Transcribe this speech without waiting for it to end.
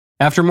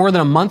After more than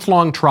a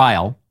month-long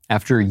trial,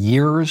 after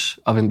years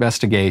of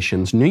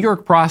investigations, New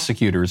York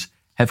prosecutors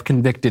have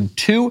convicted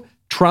 2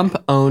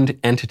 Trump-owned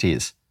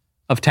entities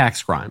of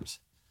tax crimes.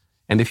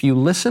 And if you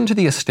listen to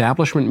the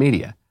establishment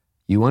media,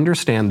 you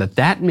understand that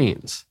that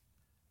means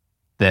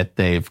that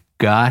they've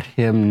got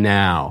him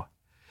now.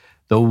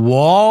 The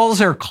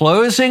walls are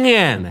closing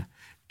in.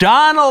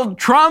 Donald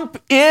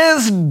Trump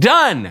is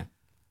done.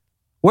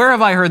 Where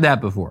have I heard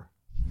that before?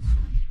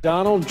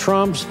 Donald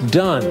Trump's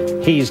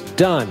done. He's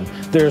done.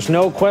 There's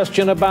no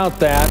question about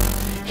that.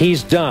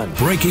 He's done.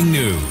 Breaking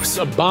news.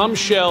 A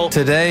bombshell.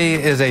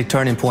 Today is a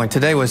turning point.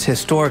 Today was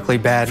historically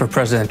bad for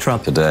President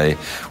Trump. Today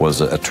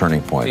was a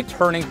turning point. A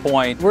turning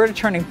point. We're at a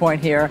turning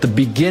point here. The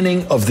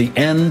beginning of the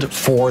end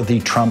for the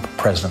Trump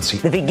presidency.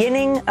 The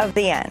beginning of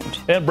the end.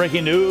 And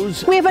breaking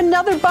news. We have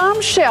another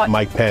bombshell.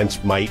 Mike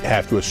Pence might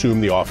have to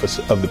assume the office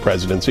of the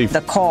presidency.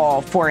 The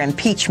call for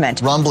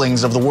impeachment.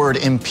 Rumblings of the word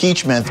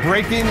impeachment.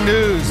 Breaking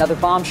news. Another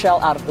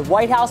bombshell out of the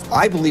White House.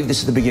 I believe this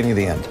is the beginning of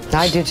the end.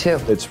 I do too.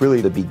 It's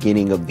really the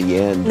beginning of the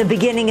end. The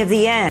beginning of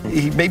the end.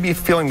 He may be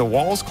feeling the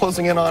walls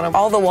closing in on him.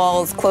 All the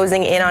walls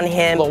closing in on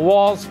him. The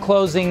walls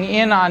closing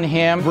in on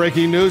him.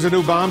 Breaking news, a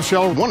new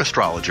bombshell. One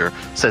astrologer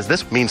says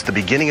this means the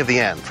beginning of the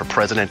end for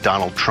President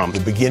Donald Trump.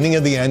 The beginning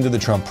of the end of the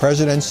Trump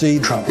presidency.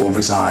 Trump will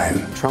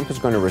resign. Trump is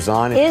going to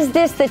resign. Is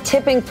this the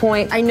tipping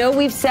point? I know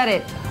we've said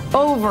it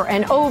over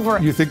and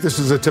over. You think this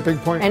is a tipping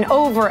point? And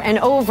over and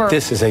over.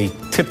 This is a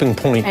tipping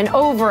point. And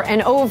over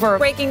and over.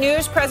 Breaking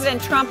news,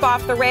 President Trump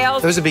off the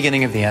rails. It was the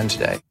beginning of the end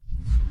today.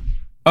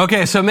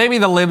 Okay, so maybe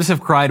the libs have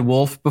cried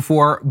wolf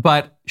before,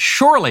 but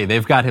surely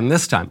they've got him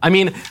this time. I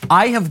mean,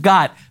 I have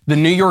got the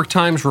New York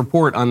Times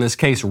report on this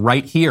case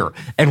right here.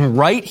 And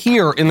right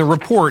here in the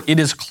report, it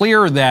is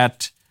clear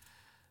that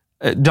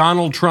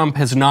Donald Trump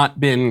has not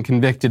been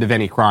convicted of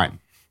any crime.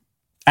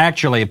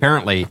 Actually,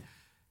 apparently,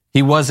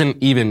 he wasn't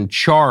even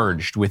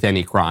charged with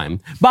any crime.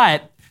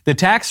 But the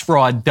tax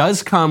fraud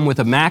does come with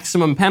a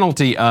maximum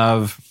penalty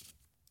of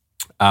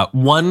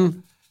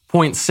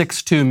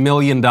 $1.62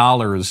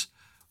 million,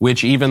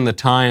 which even the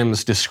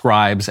Times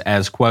describes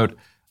as, quote,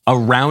 a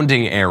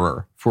rounding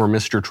error for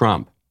Mr.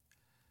 Trump.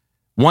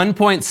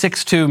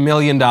 $1.62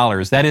 million.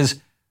 That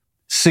is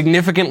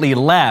significantly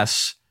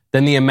less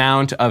than the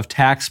amount of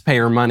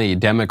taxpayer money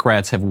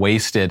Democrats have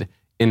wasted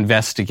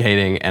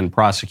investigating and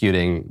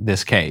prosecuting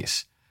this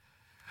case.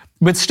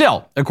 But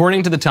still,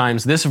 according to the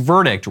Times, this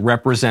verdict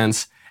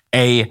represents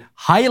a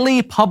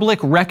highly public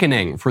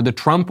reckoning for the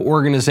Trump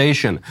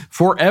organization,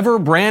 forever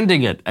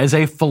branding it as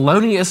a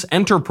felonious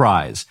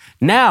enterprise,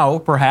 now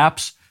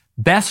perhaps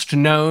best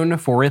known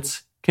for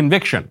its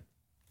conviction.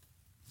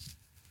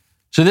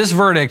 So this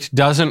verdict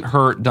doesn't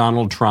hurt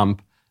Donald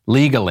Trump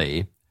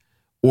legally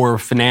or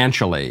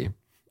financially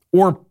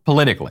or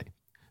politically,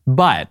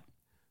 but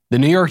the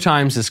New York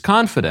Times is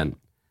confident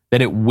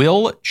that it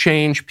will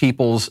change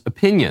people's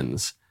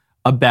opinions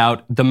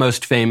about the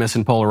most famous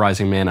and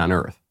polarizing man on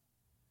earth.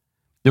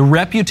 The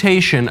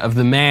reputation of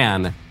the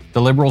man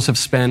the liberals have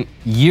spent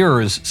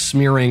years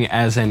smearing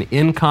as an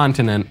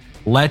incontinent,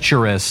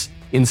 lecherous,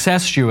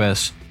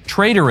 incestuous,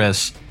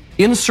 traitorous,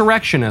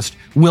 insurrectionist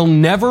will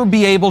never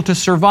be able to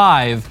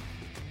survive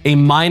a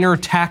minor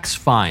tax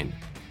fine.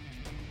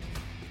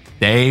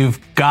 They've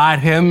got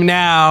him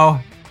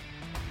now.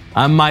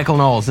 I'm Michael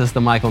Knowles. This is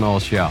The Michael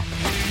Knowles Show.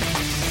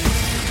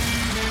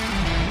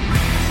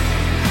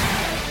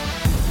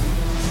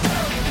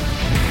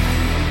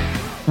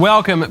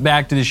 Welcome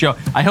back to the show.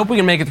 I hope we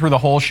can make it through the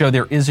whole show.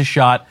 There is a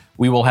shot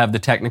we will have the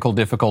technical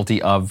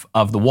difficulty of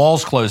the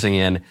walls closing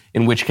in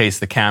which case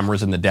the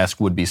cameras and the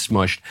desk would be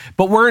smushed.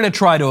 But we're going to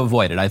try to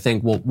avoid it. I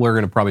think we're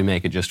going to probably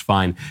make it just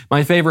fine.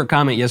 My favorite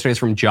comment yesterday is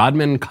from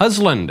Jodman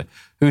Cusland,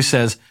 who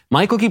says,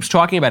 Michael keeps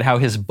talking about how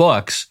his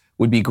books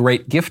would be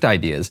great gift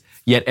ideas,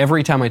 yet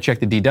every time I check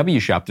the DW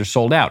shop, they're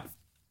sold out.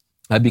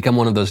 I've become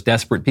one of those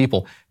desperate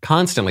people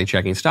constantly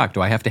checking stock.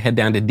 Do I have to head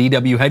down to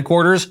DW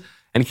headquarters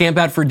and camp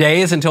out for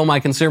days until my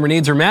consumer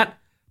needs are met?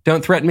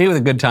 Don't threaten me with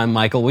a good time,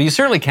 Michael. Well, you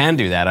certainly can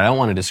do that. I don't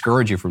want to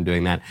discourage you from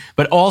doing that.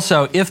 But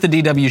also, if the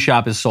DW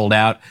shop is sold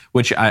out,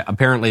 which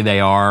apparently they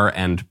are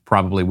and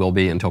probably will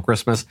be until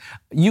Christmas,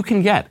 you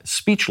can get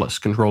Speechless,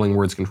 Controlling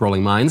Words,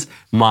 Controlling Minds,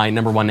 my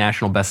 #1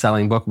 national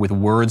best-selling book with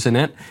words in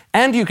it.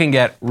 And you can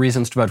get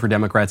Reasons to Vote for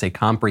Democrats, a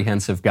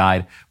comprehensive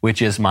guide,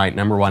 which is my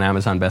 #1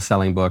 Amazon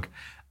best-selling book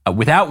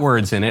without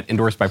words in it,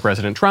 endorsed by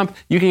President Trump.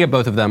 You can get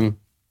both of them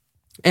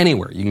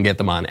anywhere. You can get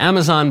them on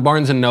Amazon,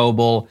 Barnes &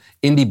 Noble,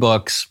 Indie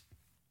Books,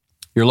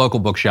 your local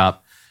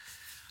bookshop,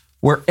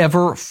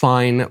 wherever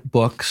fine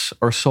books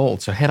are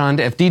sold. So head on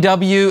to, if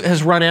DW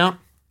has run out,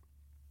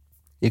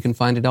 you can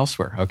find it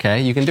elsewhere,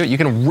 okay? You can do it.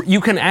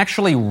 You can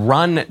actually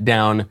run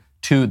down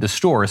to the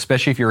store,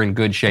 especially if you're in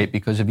good shape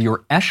because of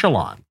your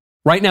echelon.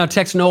 Right now,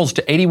 text Knowles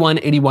to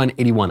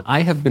 818181.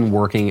 I have been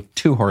working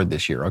too hard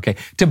this year, okay,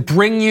 to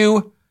bring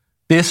you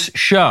this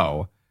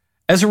show.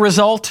 As a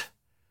result,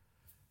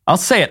 I'll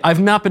say it, I've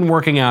not been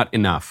working out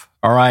enough,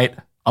 all right?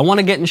 I want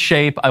to get in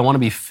shape. I want to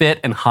be fit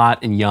and hot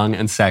and young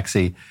and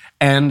sexy.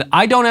 And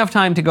I don't have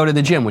time to go to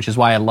the gym, which is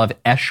why I love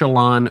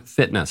Echelon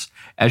Fitness.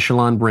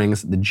 Echelon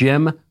brings the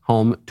gym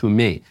home to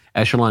me.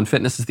 Echelon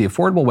Fitness is the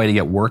affordable way to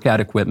get workout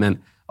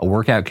equipment, a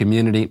workout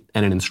community,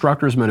 and an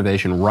instructor's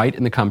motivation right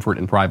in the comfort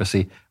and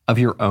privacy of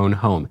your own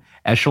home.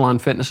 Echelon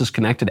Fitness's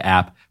connected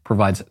app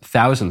provides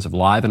thousands of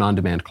live and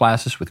on-demand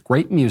classes with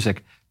great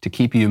music to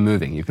keep you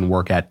moving. You can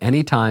work out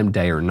anytime,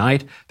 day or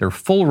night. Their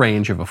full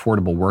range of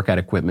affordable workout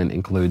equipment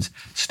includes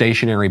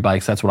stationary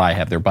bikes. That's what I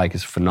have. Their bike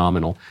is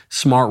phenomenal.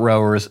 Smart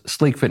rowers,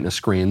 sleek fitness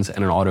screens,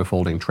 and an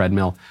auto-folding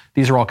treadmill.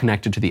 These are all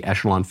connected to the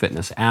Echelon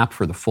Fitness app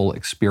for the full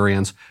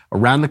experience.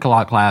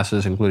 Around-the-clock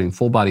classes, including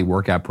full-body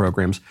workout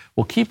programs,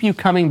 will keep you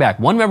coming back.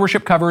 One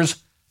membership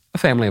covers a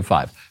family of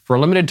 5. For a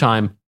limited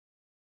time,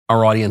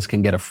 our audience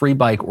can get a free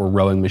bike or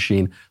rowing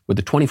machine with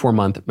a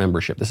 24-month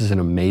membership. This is an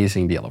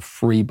amazing deal, a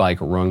free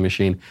bike or rowing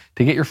machine.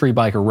 To get your free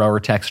bike or rower,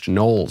 text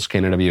Knowles,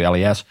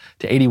 Knowles,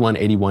 to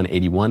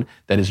 818181.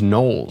 That is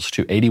Knowles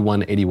to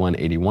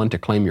 818181 to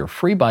claim your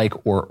free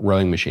bike or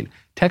rowing machine.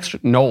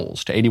 Text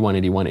Knowles to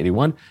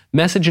 818181.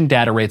 Message and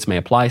data rates may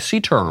apply.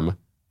 See term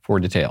for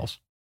details.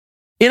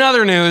 In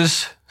other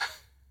news,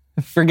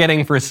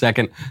 forgetting for a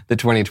second the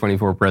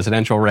 2024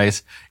 presidential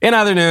race. In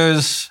other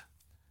news,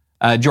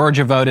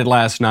 Georgia voted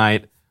last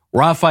night.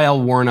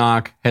 Raphael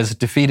Warnock has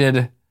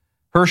defeated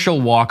Herschel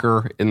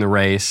Walker in the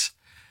race.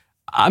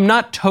 I'm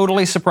not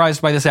totally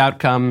surprised by this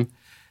outcome,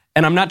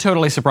 and I'm not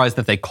totally surprised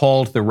that they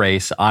called the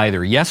race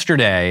either.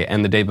 Yesterday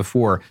and the day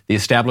before, the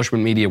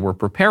establishment media were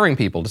preparing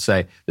people to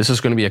say this is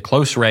going to be a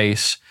close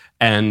race,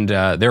 and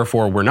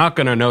therefore we're not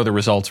going to know the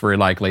results very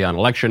likely on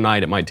election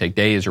night. It might take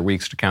days or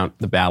weeks to count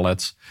the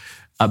ballots.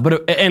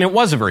 And it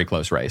was a very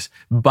close race.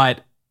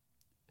 But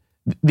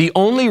the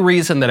only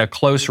reason that a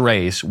close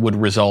race would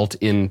result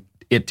in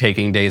it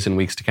taking days and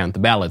weeks to count the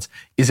ballots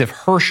is if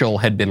Herschel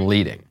had been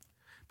leading.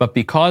 But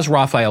because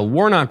Raphael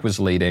Warnock was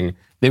leading,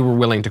 they were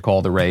willing to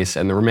call the race,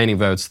 and the remaining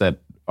votes that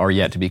are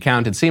yet to be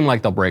counted seem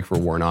like they'll break for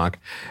Warnock.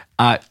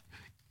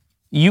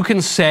 You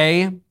can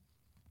say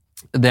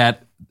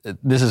that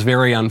this is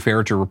very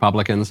unfair to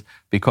Republicans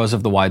because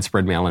of the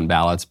widespread mail-in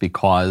ballots,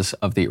 because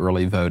of the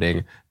early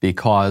voting,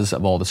 because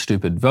of all the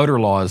stupid voter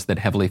laws that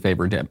heavily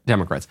favor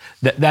Democrats.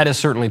 That is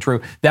certainly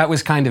true. That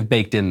was kind of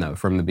baked in, though,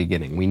 from the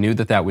beginning. We knew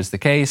that that was the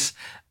case.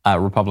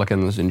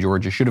 Republicans in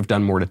Georgia should have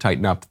done more to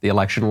tighten up the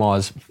election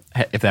laws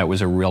if that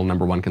was a real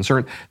number one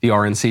concern. The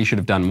RNC should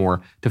have done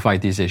more to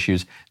fight these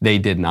issues. They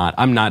did not.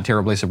 I'm not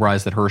terribly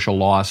surprised that Herschel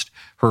lost.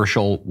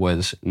 Herschel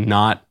was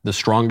not the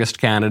strongest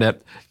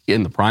candidate.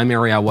 In the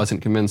primary, I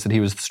wasn't convinced that he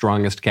was the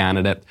strongest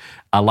candidate.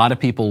 A lot of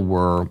people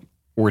were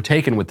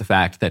taken with the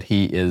fact that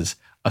he is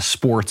a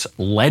sports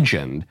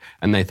legend,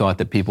 and they thought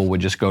that people would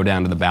just go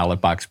down to the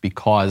ballot box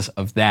because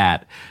of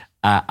that.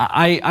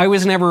 I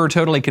was never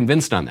totally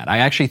convinced on that. I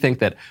actually think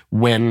that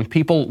when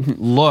people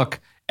look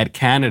at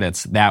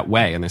candidates that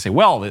way and they say,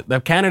 well,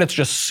 the candidate's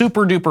just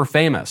super duper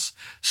famous,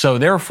 so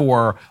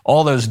therefore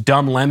all those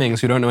dumb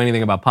lemmings who don't know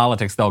anything about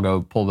politics, they'll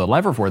go pull the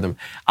lever for them.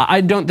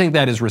 I don't think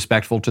that is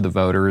respectful to the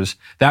voters.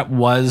 That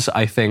was,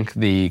 I think,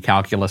 the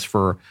calculus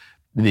for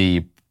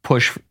the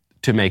push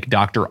to make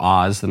Dr.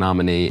 Oz the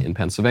nominee in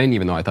Pennsylvania,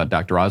 even though I thought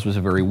Dr. Oz was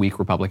a very weak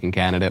Republican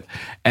candidate.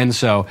 And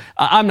so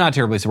I'm not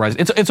terribly surprised.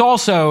 It's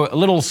also a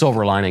little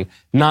silver lining,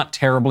 not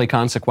terribly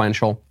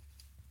consequential.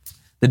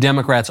 The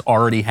Democrats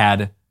already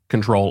had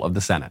control of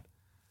the Senate.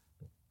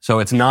 So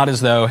it's not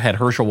as though had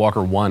Herschel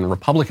Walker won,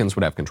 Republicans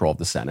would have control of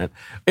the Senate.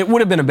 It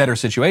would have been a better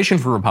situation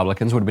for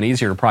Republicans. It would have been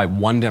easier to pry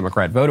one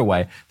Democrat vote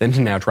away than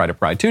to now try to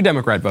pry 2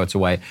 Democrat votes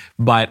away.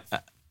 But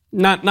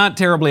not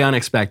terribly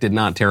unexpected,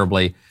 not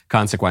terribly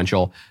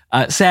consequential.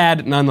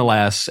 Sad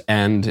nonetheless,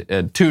 and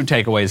 2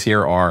 takeaways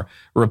here are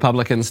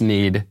Republicans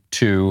need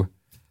to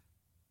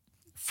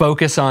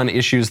focus on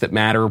issues that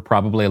matter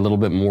probably a little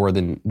bit more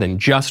than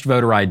just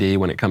voter ID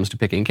when it comes to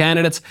picking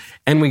candidates,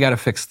 and we got to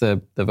fix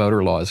the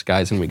voter laws,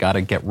 guys, and we got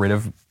to get rid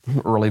of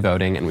early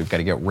voting, and we've got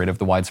to get rid of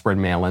the widespread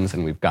mail-ins,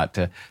 and we've got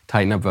to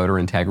tighten up voter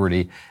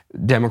integrity.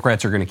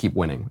 Democrats are going to keep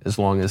winning as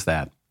long as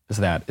that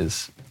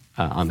is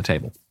on the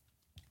table.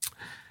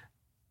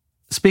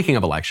 Speaking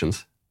of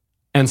elections,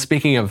 and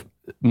speaking of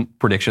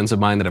predictions of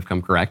mine that have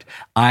come correct,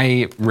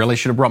 I really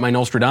should have brought my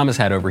Nostradamus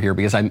hat over here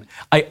because I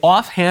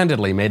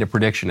offhandedly made a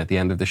prediction at the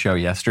end of the show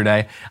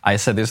yesterday. I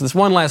said there's this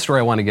one last story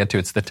I want to get to.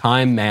 It's the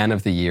Time Man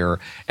of the Year.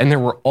 And there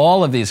were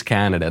all of these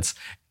candidates,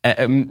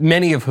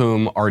 many of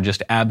whom are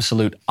just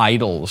absolute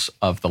idols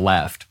of the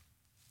left.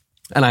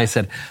 And I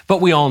said,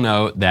 but we all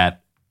know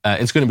that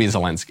it's going to be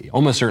Zelensky.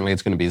 Almost certainly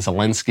it's going to be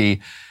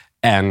Zelensky.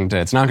 And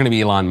it's not going to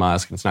be Elon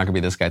Musk. It's not going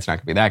to be this guy. It's not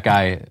going to be that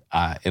guy.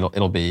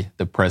 It'll be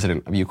the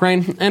president of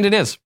Ukraine. And it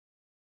is.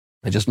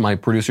 My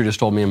producer just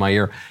told me in my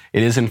ear,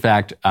 it is in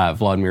fact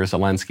Vladimir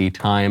Zelensky,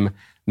 Time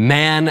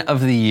Man of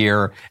the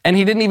Year. And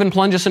he didn't even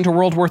plunge us into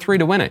World War III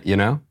to win it, you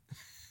know?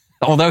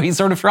 Although he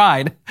sort of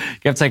tried. He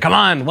kept saying, come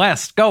on,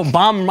 West, go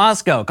bomb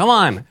Moscow. Come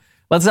on.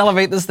 Let's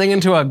elevate this thing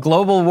into a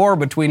global war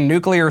between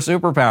nuclear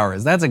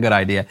superpowers. That's a good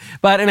idea.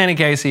 But in any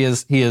case, he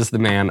is the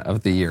Man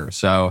of the Year.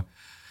 So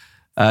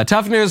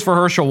Tough news for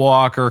Herschel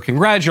Walker.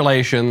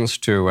 Congratulations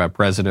to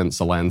President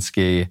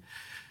Zelensky.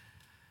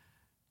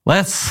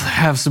 Let's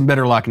have some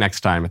better luck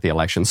next time at the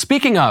election.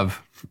 Speaking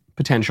of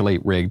potentially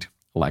rigged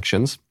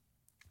elections,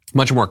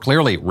 much more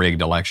clearly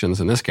rigged elections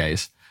in this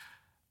case,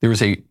 there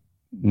is a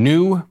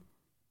new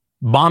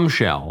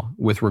bombshell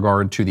with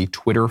regard to the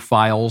Twitter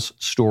files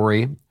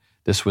story.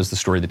 This was the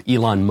story that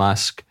Elon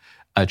Musk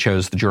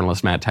chose the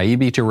journalist Matt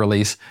Taibbi to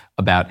release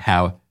about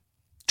how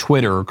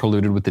Twitter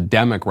colluded with the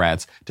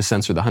Democrats to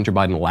censor the Hunter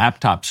Biden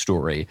laptop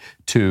story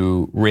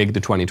to rig the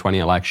 2020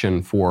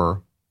 election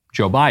for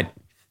Joe Biden.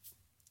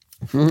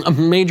 A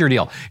major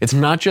deal. It's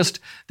not just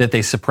that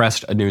they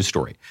suppressed a news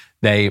story.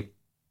 They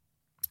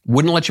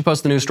wouldn't let you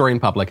post the news story in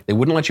public. They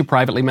wouldn't let you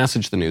privately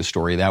message the news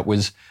story. That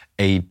was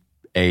a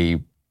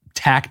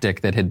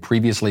tactic that had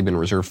previously been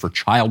reserved for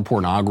child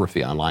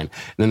pornography online.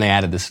 And then they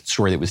added this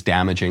story that was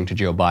damaging to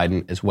Joe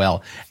Biden as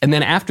well. And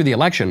then after the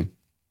election,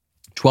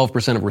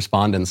 12% of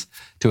respondents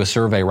to a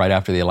survey right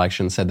after the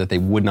election said that they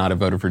would not have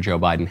voted for Joe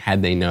Biden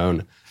had they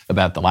known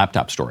about the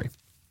laptop story.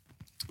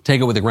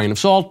 Take it with a grain of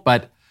salt,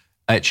 but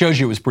it shows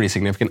you it was pretty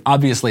significant.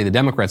 Obviously, the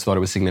Democrats thought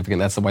it was significant.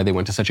 That's why they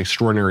went to such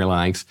extraordinary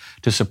lengths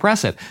to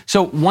suppress it.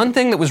 So one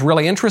thing that was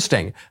really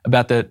interesting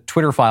about the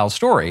Twitter files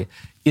story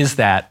is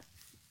that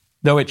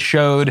though it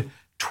showed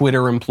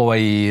Twitter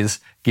employees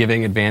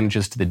giving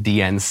advantages to the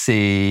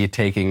DNC,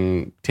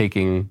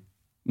 taking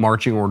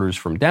marching orders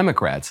from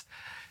Democrats,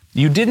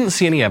 you didn't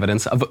see any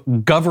evidence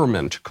of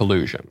government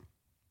collusion.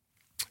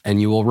 And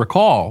you will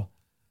recall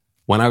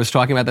when I was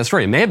talking about that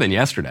story, it may have been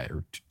yesterday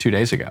or 2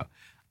 days ago,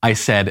 I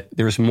said,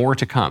 there's more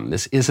to come.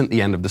 This isn't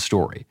the end of the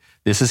story.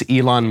 This is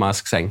Elon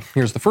Musk saying,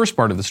 here's the first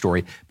part of the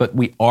story, but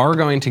we are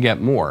going to get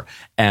more.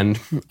 And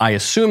I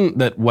assume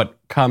that what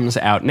comes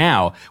out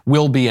now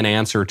will be an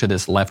answer to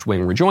this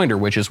left-wing rejoinder,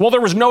 which is, well, there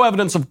was no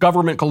evidence of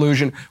government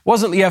collusion,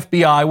 wasn't the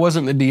FBI,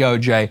 wasn't the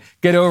DOJ.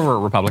 Get over it,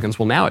 Republicans.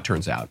 Well, now it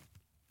turns out.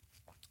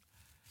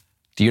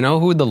 Do you know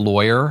who the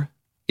lawyer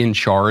in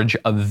charge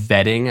of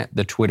vetting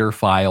the Twitter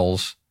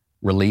files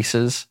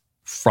releases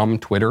from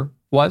Twitter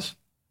was?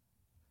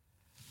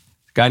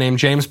 A guy named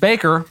James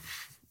Baker,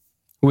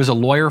 who was a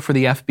lawyer for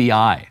the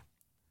FBI.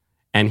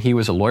 And he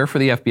was a lawyer for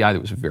the FBI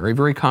that was very,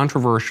 very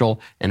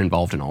controversial and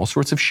involved in all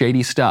sorts of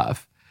shady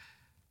stuff.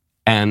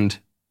 And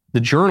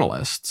the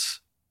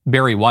journalists,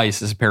 Bari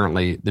Weiss is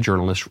apparently the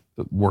journalist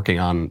working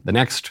on the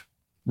next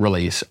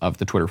release of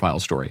the Twitter file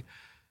story.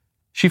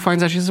 She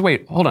finds out, she says,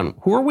 wait, hold on.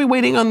 Who are we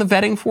waiting on the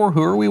vetting for?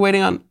 Who are we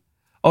waiting on?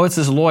 Oh, it's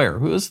this lawyer.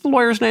 Who is the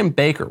lawyer's name?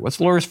 Baker. What's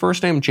the lawyer's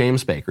first name?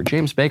 James Baker.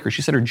 James Baker.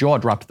 She said her jaw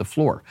dropped to the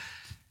floor.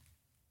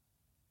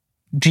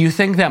 Do you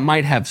think that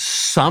might have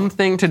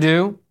something to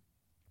do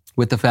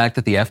with the fact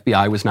that the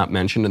FBI was not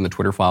mentioned in the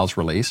Twitter files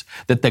release?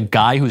 That the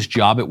guy whose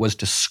job it was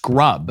to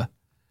scrub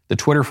the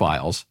Twitter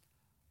files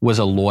was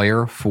a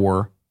lawyer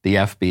for the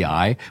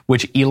FBI,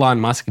 which Elon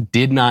Musk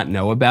did not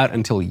know about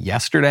until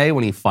yesterday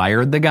when he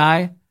fired the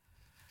guy?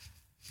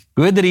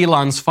 Good that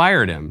Elon's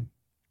fired him,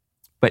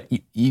 but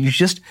it's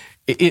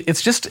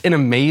just an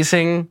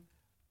amazing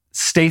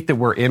state that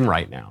we're in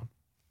right now,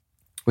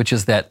 which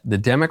is that the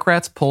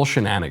Democrats pull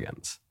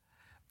shenanigans.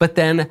 But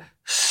then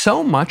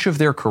so much of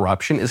their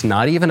corruption is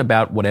not even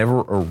about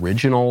whatever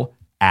original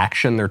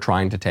action they're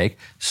trying to take.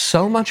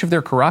 So much of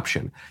their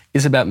corruption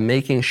is about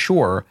making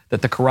sure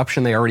that the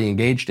corruption they already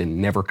engaged in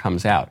never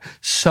comes out.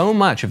 So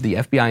much of the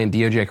FBI and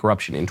DOJ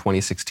corruption in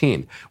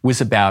 2016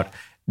 was about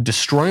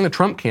destroying the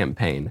Trump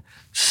campaign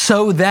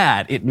so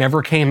that it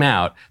never came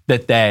out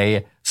that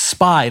they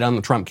spied on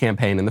the Trump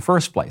campaign in the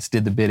first place,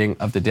 did the bidding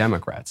of the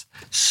Democrats.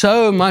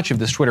 So much of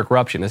this Twitter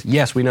corruption is,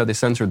 yes, we know they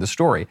censored the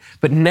story,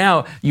 but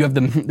now you have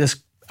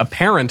this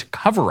apparent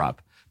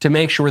cover-up to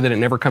make sure that it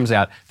never comes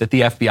out that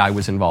the FBI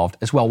was involved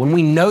as well, when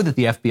we know that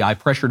the FBI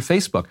pressured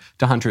Facebook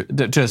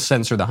to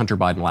censor the Hunter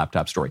Biden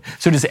laptop story.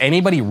 So does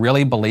anybody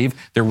really believe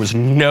there was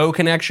no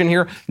connection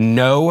here,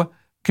 no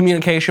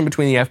communication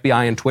between the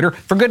FBI and Twitter?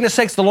 For goodness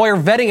sakes, the lawyer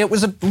vetting it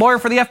was a lawyer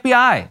for the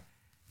FBI.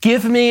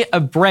 Give me a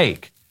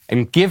break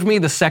and give me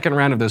the second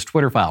round of those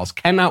Twitter files.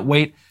 Cannot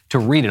wait to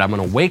read it. I'm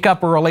going to wake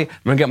up early.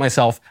 I'm going to get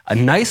myself a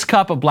nice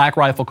cup of Black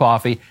Rifle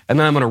coffee, and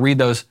then I'm going to read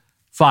those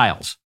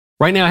files.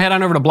 Right now, head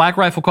on over to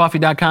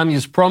blackriflecoffee.com.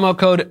 Use promo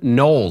code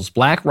Knowles.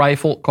 Black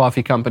Rifle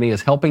Coffee Company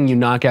is helping you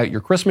knock out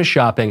your Christmas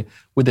shopping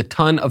with a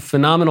ton of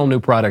phenomenal new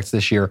products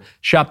this year.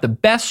 Shop the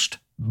best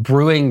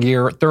brewing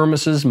gear,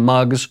 thermoses,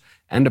 mugs,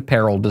 and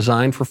apparel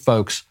designed for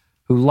folks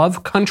who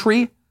love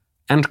country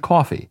and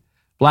coffee.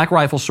 Black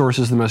Rifle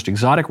sources the most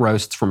exotic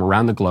roasts from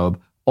around the globe.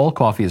 All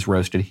coffee is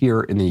roasted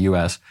here in the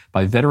U.S.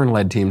 by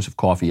veteran-led teams of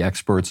coffee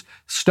experts.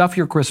 Stuff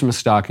your Christmas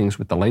stockings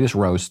with the latest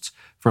roasts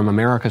from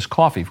America's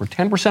coffee for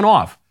 10%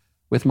 off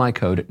with my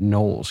code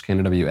Knowles,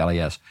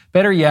 K-N-W-L-E-S.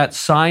 Better yet,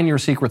 sign your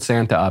Secret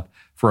Santa up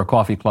for a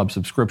coffee club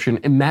subscription.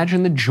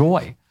 Imagine the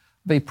joy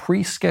of a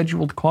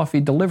pre-scheduled coffee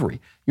delivery,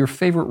 your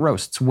favorite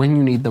roasts when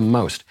you need them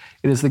most.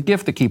 It is the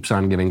gift that keeps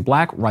on giving.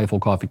 Black Rifle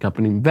Coffee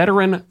Company,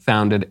 veteran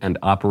founded and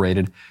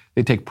operated.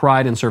 They take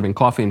pride in serving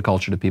coffee and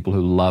culture to people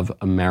who love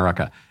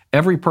America.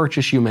 Every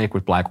purchase you make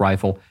with Black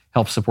Rifle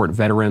helps support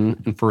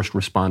veteran and first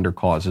responder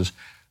causes.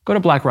 Go to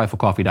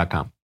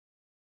blackriflecoffee.com.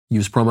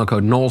 Use promo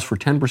code Knowles for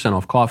 10%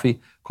 off coffee,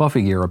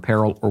 coffee gear,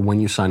 apparel, or when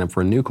you sign up for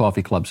a new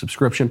Coffee Club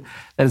subscription.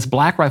 That is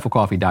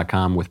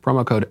blackriflecoffee.com with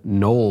promo code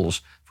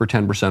Knowles for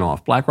 10%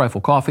 off. Black Rifle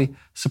Coffee,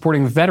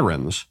 supporting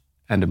veterans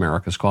and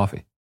America's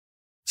coffee.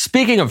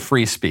 Speaking of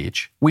free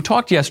speech, we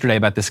talked yesterday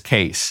about this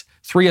case,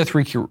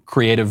 303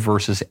 Creative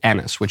versus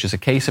Ennis, which is a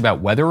case about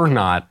whether or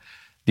not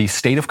the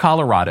state of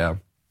Colorado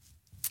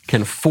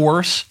can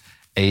force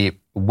a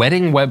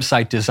wedding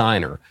website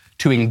designer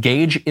to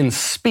engage in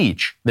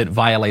speech that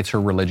violates her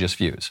religious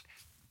views.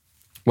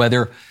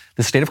 Whether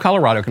the state of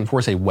Colorado can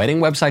force a wedding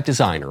website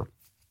designer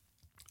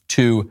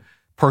to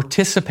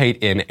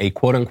participate in a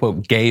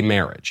quote-unquote gay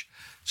marriage.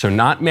 So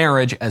not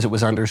marriage as it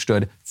was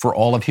understood for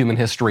all of human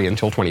history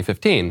until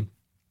 2015,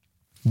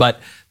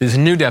 but this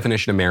new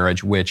definition of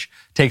marriage which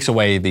takes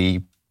away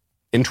the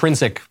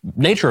intrinsic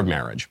nature of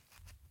marriage,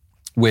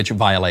 which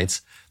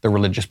violates the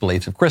religious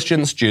beliefs of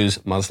Christians, Jews,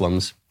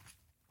 Muslims,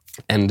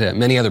 and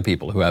many other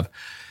people who have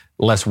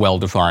less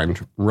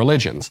well-defined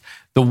religions.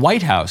 The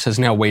White House has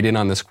now weighed in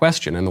on this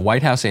question, and the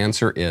White House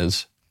answer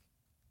is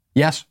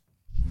yes.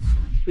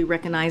 We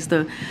recognize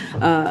the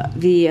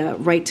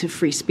right to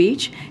free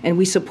speech, and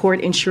we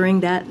support ensuring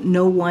that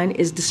no one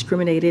is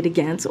discriminated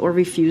against or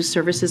refused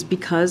services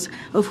because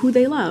of who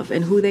they love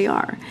and who they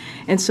are.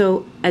 And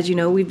so, as you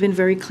know, we've been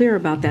very clear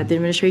about that. The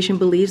administration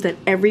believes that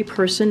every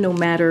person, no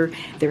matter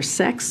their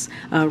sex,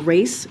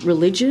 race,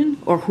 religion,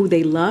 or who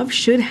they love,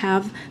 should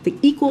have the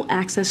equal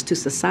access to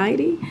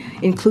society,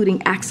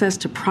 including access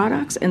to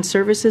products and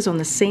services on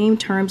the same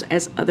terms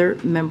as other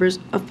members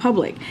of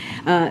public.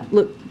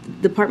 Look,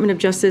 the Department of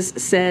Justice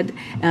said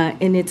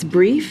in its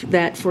brief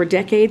that for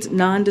decades,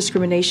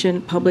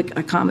 non-discrimination public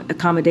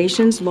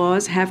accommodations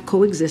laws have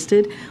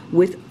coexisted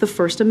with the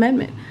First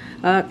Amendment.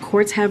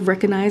 Courts have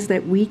recognized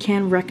that we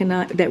can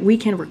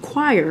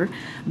require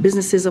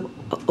businesses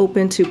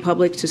open to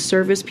public to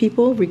service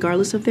people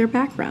regardless of their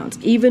backgrounds,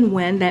 even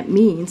when that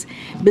means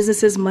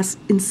businesses must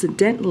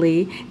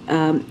incidentally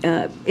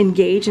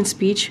engage in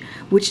speech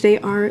which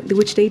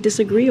they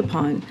disagree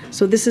upon.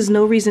 So this is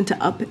no reason to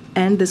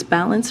upend this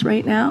balance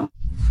right now.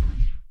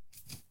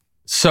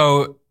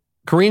 So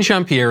Karine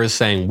Jean-Pierre is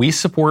saying we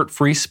support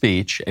free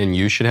speech and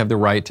you should have the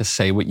right to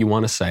say what you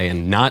want to say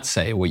and not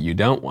say what you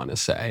don't want to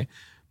say.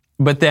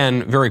 But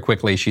then very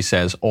quickly she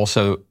says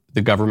also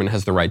the government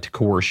has the right to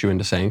coerce you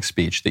into saying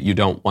speech that you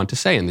don't want to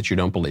say and that you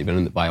don't believe in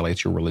and that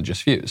violates your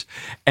religious views.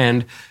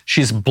 And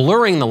she's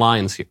blurring the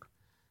lines here.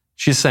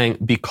 She's saying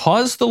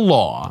because the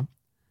law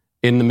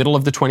in the middle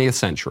of the 20th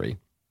century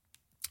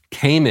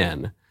came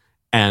in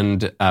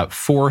and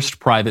forced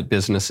private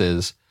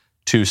businesses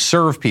to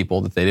serve people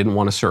that they didn't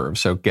want to serve,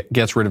 so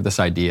gets rid of this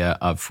idea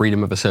of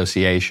freedom of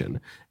association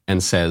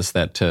and says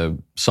that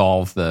to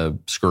solve the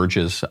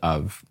scourges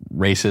of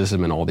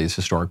racism and all these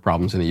historic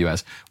problems in the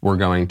U.S., we're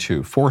going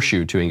to force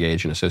you to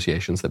engage in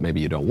associations that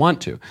maybe you don't want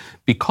to.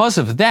 Because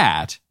of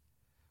that,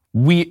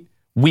 we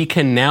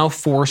can now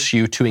force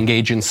you to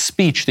engage in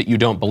speech that you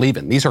don't believe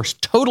in. These are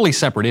totally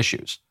separate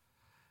issues.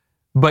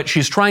 But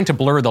she's trying to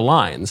blur the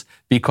lines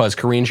because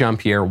Karine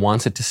Jean-Pierre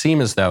wants it to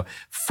seem as though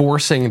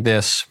forcing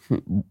this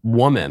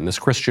woman, this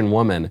Christian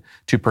woman,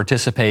 to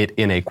participate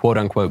in a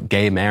quote-unquote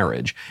gay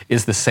marriage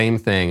is the same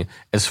thing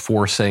as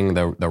forcing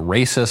the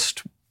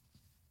racist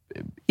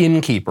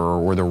innkeeper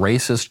or the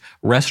racist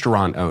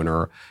restaurant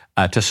owner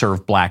to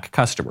serve black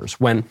customers,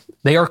 when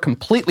they are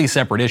completely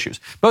separate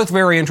issues. Both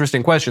very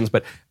interesting questions,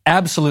 but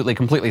absolutely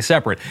completely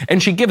separate.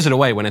 And she gives it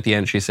away when at the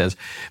end she says,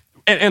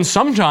 and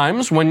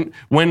sometimes when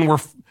we're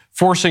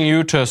forcing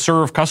you to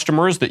serve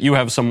customers that you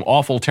have some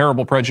awful,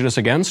 terrible prejudice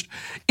against,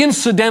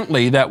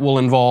 incidentally, that will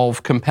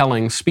involve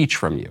compelling speech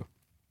from you.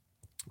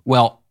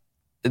 Well,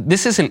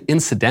 this isn't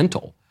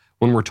incidental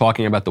when we're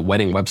talking about the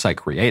wedding website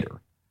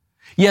creator.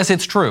 Yes,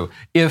 it's true.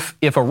 If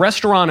a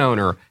restaurant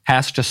owner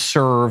has to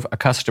serve a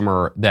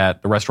customer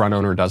that the restaurant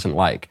owner doesn't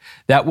like,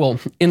 that will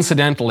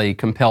incidentally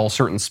compel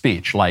certain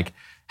speech, like,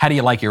 how do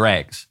you like your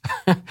eggs?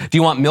 Do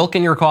you want milk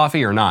in your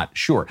coffee or not?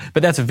 Sure.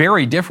 But that's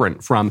very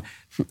different from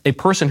a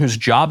person whose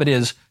job it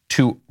is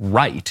to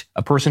write,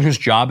 a person whose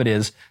job it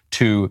is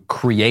to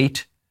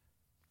create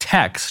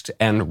text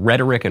and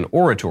rhetoric and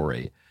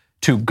oratory,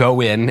 to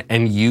go in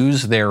and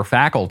use their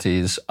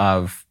faculties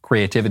of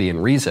creativity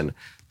and reason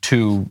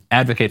to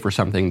advocate for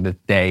something that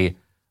they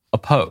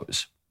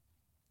oppose.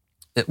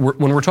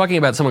 When we're talking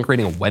about someone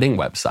creating a wedding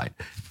website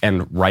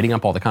and writing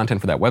up all the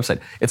content for that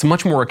website, it's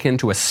much more akin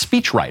to a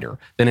speechwriter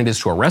than it is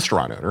to a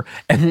restaurant owner.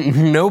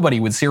 And nobody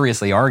would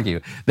seriously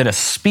argue that a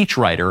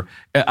speechwriter,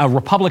 a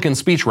Republican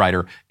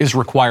speechwriter, is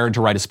required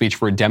to write a speech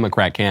for a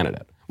Democrat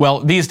candidate.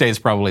 Well, these days,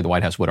 probably the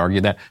White House would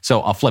argue that,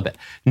 so I'll flip it.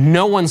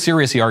 No one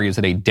seriously argues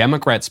that a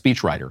Democrat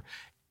speechwriter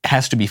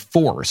has to be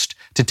forced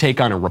to take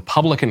on a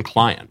Republican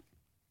client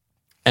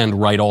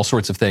and write all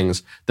sorts of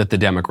things that the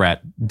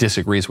Democrat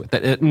disagrees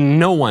with.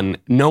 No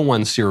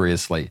one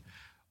seriously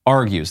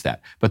argues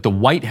that. But the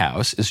White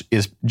House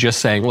is just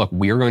saying, look,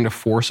 we are going to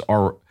force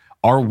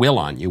our will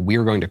on you. We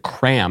are going to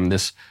cram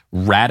this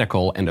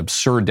radical and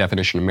absurd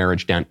definition of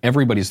marriage down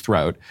everybody's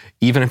throat.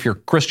 Even if you're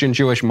Christian,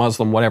 Jewish,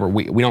 Muslim, whatever,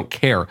 we don't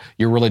care.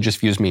 Your religious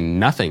views mean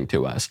nothing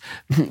to us.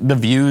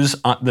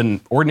 The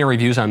ordinary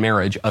views on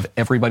marriage of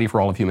everybody for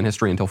all of human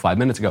history until 5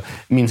 minutes ago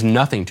means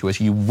nothing to us.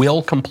 You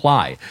will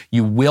comply.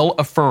 You will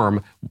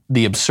affirm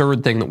the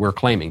absurd thing that we're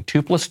claiming.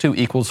 2 +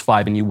 2 =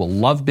 5, and you will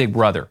love Big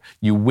Brother.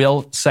 You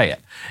will say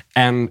it.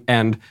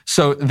 And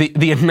so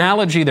the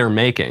analogy they're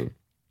making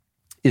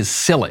is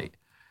silly,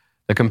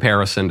 the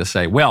comparison to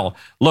say, well,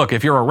 look,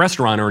 if you're a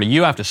restaurant owner,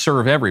 you have to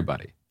serve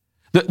everybody.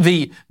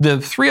 The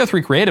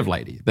 303 Creative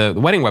lady, the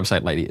wedding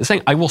website lady, is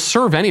saying, I will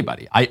serve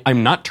anybody.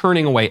 I'm not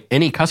turning away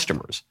any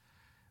customers,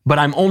 but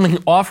I'm only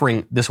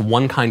offering this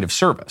one kind of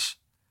service,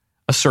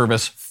 a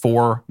service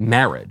for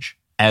marriage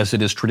as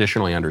it is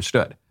traditionally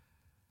understood.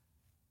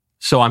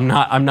 So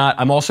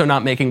I'm also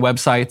not making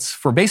websites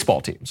for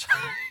baseball teams.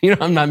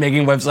 I'm not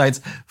making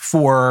websites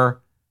for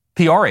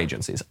PR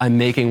agencies. I'm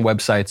making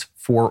websites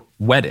for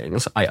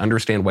weddings. I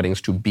understand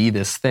weddings to be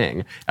this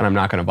thing, and I'm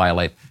not going to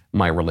violate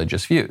my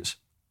religious views.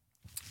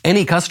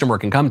 Any customer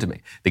can come to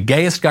me. The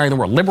gayest guy in the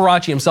world,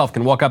 Liberace himself,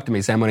 can walk up to me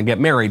and say, I'm going to get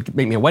married,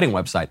 make me a wedding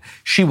website.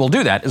 She will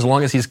do that as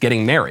long as he's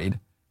getting married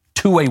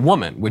to a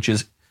woman, which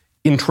is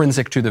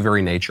intrinsic to the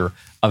very nature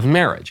of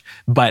marriage.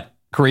 But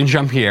Karine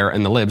Jean-Pierre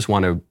and the libs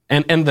want to,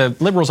 and the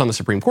liberals on the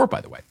Supreme Court,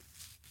 by the way,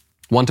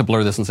 want to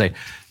blur this and say,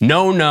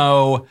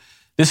 no,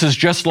 this is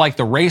just like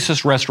the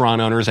racist restaurant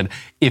owners. And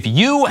if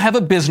you have a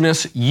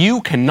business,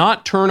 you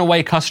cannot turn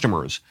away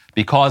customers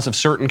because of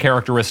certain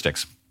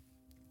characteristics.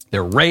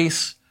 Their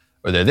race,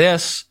 or they're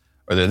this,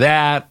 or they're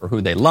that, or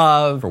who they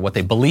love, or what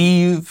they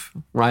believe,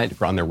 right,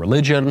 or on their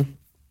religion.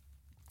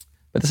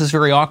 But this is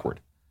very awkward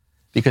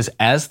because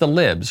as the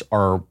libs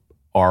are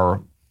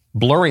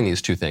blurring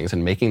these two things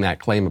and making that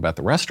claim about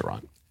the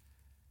restaurant,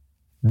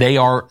 they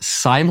are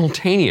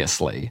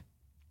simultaneously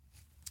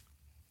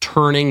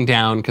turning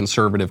down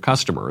conservative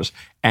customers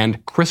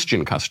and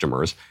Christian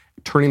customers,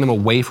 turning them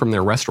away from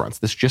their restaurants.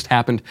 This just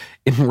happened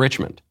in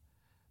Richmond.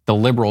 The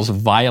liberals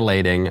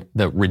violating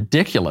the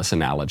ridiculous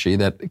analogy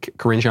that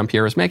Karine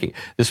Jean-Pierre is making.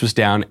 This was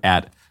down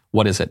at,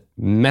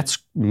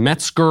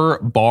 Metzger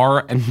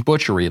Bar and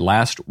Butchery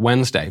last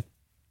Wednesday.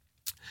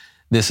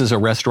 This is a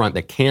restaurant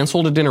that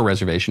canceled a dinner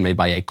reservation made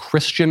by a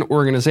Christian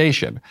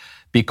organization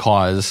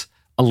because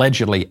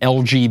allegedly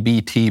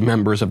LGBT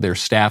members of their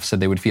staff said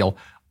they would feel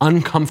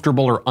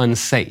uncomfortable or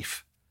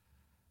unsafe.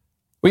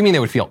 What do you mean they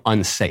would feel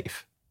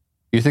unsafe?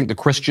 You think the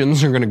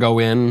Christians are going to go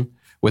in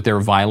with their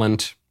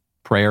violent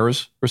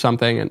prayers or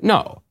something? And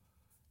no,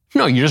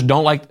 you just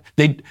don't like,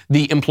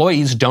 the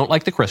employees don't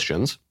like the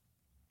Christians.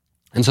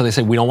 And so they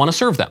say, we don't want to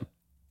serve them.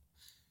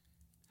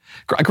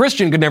 A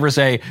Christian could never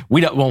say,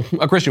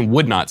 a Christian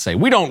would not say,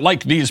 we don't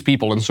like these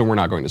people and so we're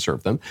not going to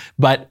serve them.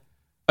 But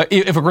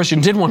if a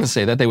Christian did want to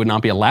say that, they would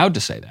not be allowed to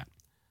say that.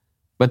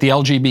 But the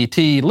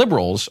LGBT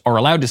liberals are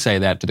allowed to say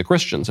that to the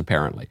Christians,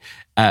 apparently.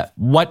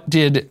 What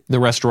did the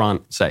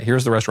restaurant say?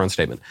 Here's the restaurant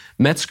statement.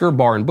 Metzger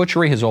Bar and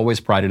Butchery has always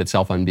prided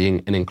itself on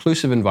being an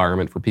inclusive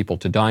environment for people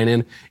to dine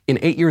in. In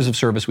 8 years of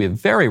service, we have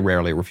very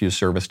rarely refused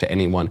service to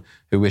anyone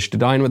who wished to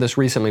dine with us.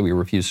 Recently, we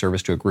refused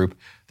service to a group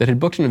that had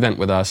booked an event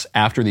with us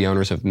after the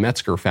owners of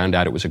Metzger found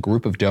out it was a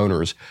group of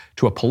donors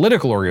to a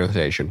political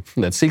organization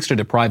that seeks to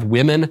deprive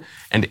women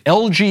and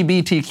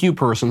LGBTQ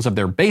persons of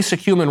their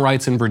basic human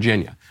rights in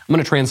Virginia. I'm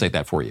going to translate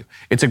that for you.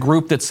 It's a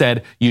group that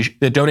said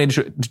that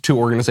donated to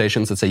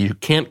organizations that say you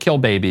can't kill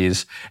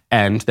babies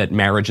and that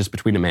marriage is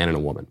between a man and a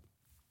woman.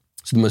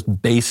 It's the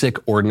most basic,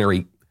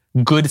 ordinary,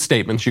 good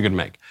statements you could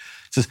make.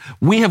 It says,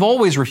 we have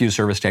always refused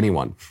service to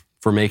anyone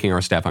for making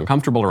our staff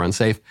uncomfortable or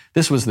unsafe.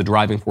 This was the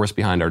driving force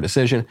behind our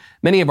decision.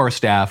 Many of our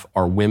staff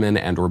are women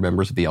and or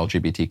members of the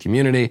LGBT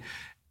community.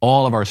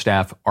 All of our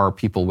staff are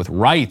people with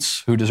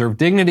rights who deserve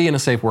dignity and a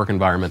safe work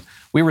environment.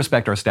 We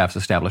respect our staff's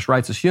established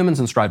rights as humans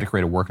and strive to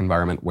create a work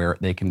environment where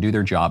they can do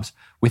their jobs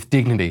with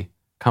dignity,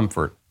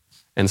 comfort,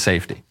 and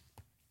safety.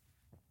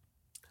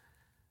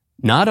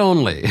 Not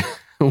only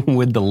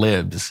would the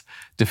libs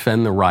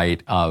defend the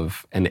right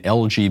of an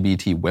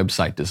LGBT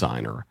website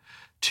designer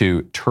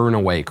to turn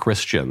away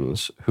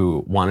Christians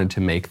who wanted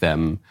to make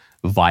them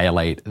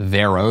violate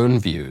their own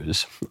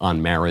views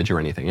on marriage or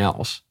anything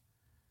else,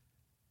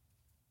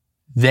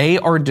 they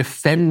are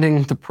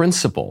defending the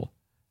principle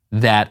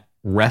that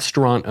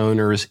restaurant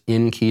owners,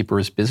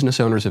 innkeepers, business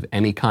owners of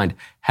any kind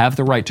have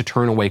the right to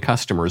turn away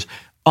customers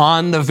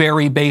on the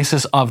very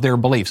basis of their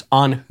beliefs,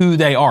 on who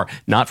they are,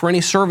 not for any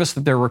service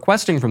that they're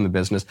requesting from the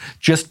business,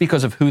 just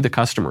because of who the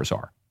customers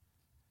are.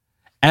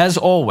 As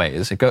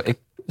always, it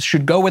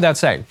should go without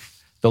saying,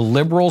 the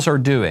liberals are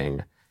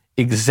doing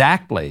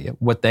exactly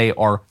what they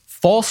are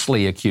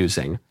falsely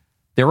accusing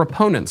their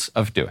opponents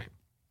of doing.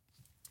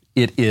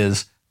 It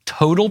is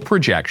total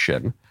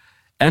projection,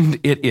 and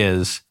it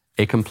is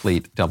a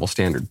complete double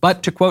standard.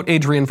 But to quote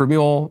Adrian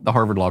Vermeule, the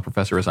Harvard law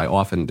professor, as I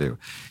often do,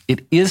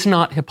 it is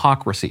not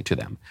hypocrisy to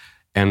them.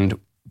 And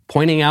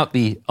pointing out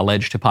the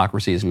alleged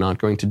hypocrisy is not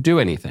going to do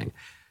anything.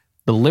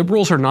 The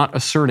liberals are not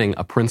asserting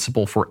a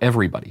principle for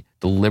everybody.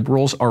 The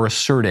liberals are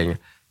asserting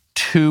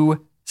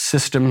two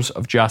systems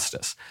of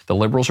justice. The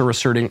liberals are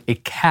asserting a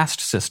caste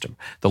system.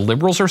 The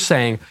liberals are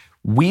saying,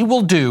 we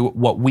will do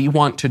what we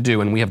want to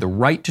do, and we have the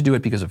right to do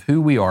it because of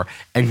who we are,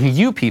 and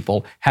you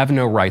people have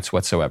no rights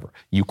whatsoever.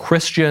 You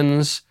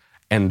Christians,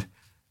 and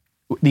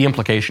the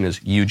implication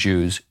is you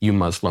Jews, you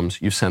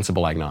Muslims, you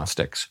sensible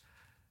agnostics.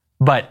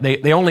 But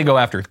they only go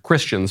after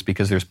Christians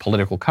because there's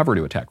political cover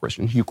to attack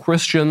Christians. You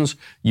Christians,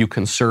 you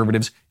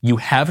conservatives, you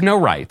have no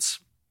rights.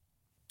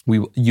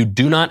 You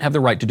do not have the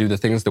right to do the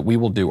things that we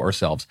will do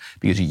ourselves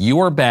because you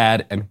are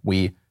bad and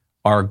we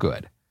are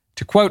good.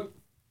 To quote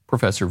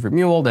Professor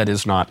Vermeule, that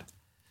is not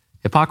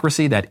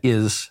hypocrisy, that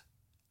is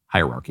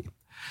hierarchy.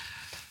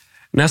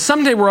 Now,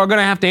 someday we're all going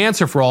to have to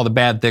answer for all the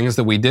bad things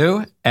that we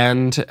do,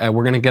 and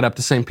we're going to get up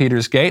to St.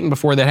 Peter's Gate, and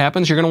before that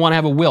happens, you're going to want to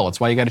have a will. That's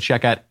why you got to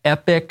check out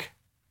Epic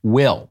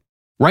Will.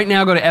 Right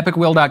now, go to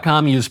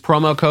epicwill.com, use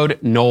promo code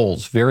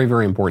Knowles. Very,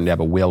 very important to have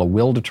a will. A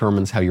will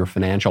determines how your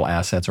financial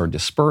assets are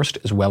dispersed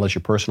as well as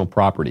your personal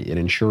property. It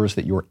ensures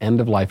that your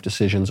end-of-life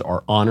decisions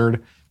are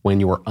honored when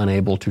you are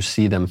unable to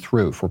see them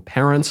through. For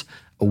parents,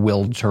 a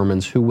will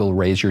determines who will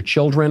raise your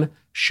children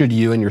should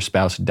you and your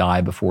spouse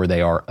die before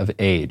they are of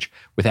age.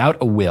 Without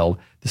a will,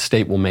 the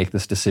state will make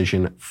this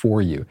decision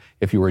for you.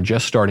 If you are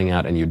just starting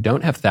out and you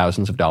don't have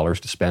thousands of dollars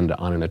to spend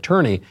on an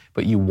attorney,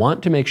 but you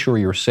want to make sure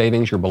your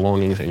savings, your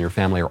belongings, and your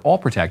family are all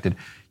protected,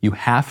 you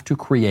have to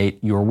create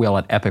your will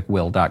at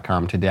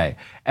epicwill.com today.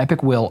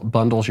 Epic Will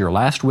bundles your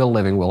last will,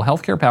 living will,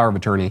 healthcare power of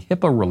attorney,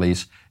 HIPAA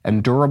release,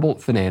 and durable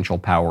financial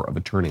power of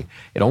attorney.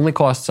 It only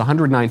costs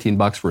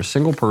 $119 for a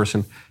single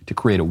person to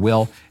create a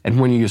will, and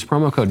when you use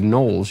promo code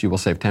Knowles, you will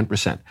save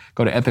 10%.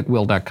 Go to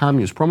epicwill.com,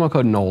 use promo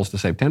code Knowles to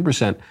save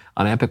 10%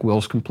 on Epic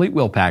Will's complete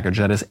will package.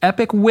 That is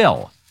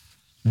epicwill.com,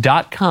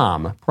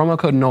 promo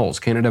code Knowles,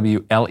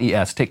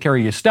 Knowles. Take care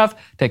of your stuff,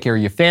 take care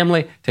of your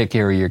family, take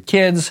care of your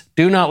kids.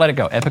 Do not let it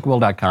go.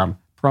 Epicwill.com,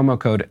 promo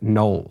code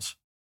Knowles.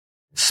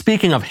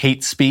 Speaking of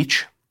hate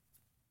speech,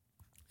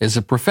 is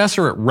a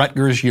professor at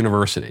Rutgers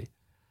University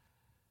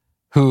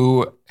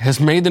who has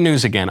made the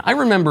news again. I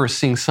remember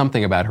seeing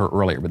something about her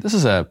earlier, but this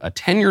is a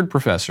tenured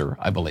professor,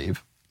 I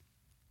believe,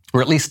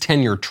 or at least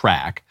tenure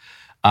track,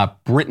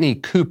 Brittany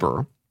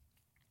Cooper.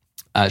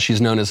 She's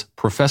known as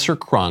Professor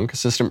Crunk,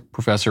 Assistant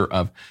Professor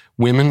of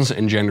Women's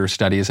and Gender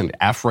Studies and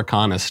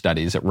Africana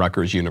Studies at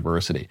Rutgers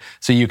University.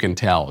 So you can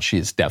tell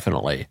she's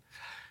definitely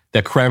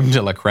the creme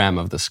de la creme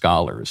of the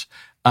scholars.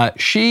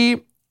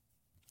 She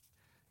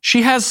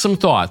has some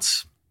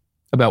thoughts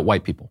about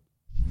white people.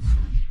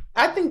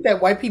 I think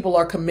that white people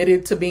are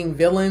committed to being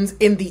villains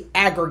in the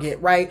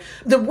aggregate, right?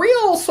 The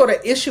real sort of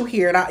issue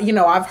here, and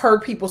I've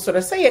heard people sort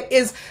of say it,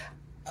 is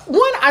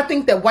one, I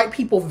think that white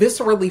people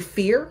viscerally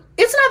fear.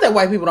 It's not that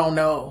white people don't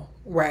know,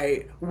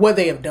 right, what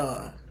they have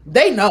done.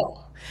 They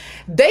know.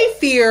 They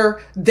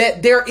fear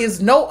that there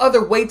is no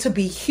other way to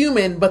be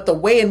human but the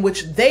way in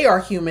which they are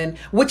human,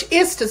 which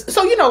is to,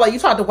 so, like you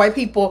talk to white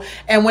people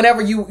and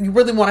whenever you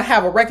really want to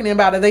have a reckoning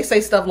about it, they say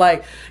stuff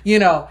like,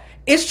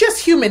 it's just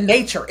human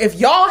nature. If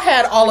y'all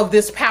had all of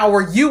this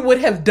power, you would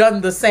have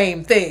done the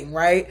same thing,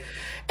 right?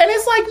 And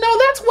it's like, no,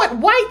 that's what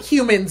white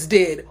humans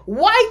did.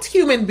 White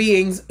human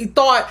beings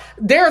thought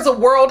there's a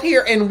world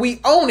here and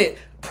we own it.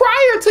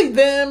 Prior to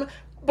them,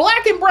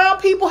 Black and brown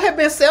people have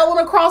been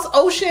sailing across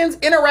oceans,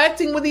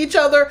 interacting with each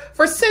other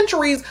for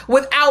centuries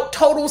without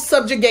total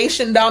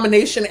subjugation,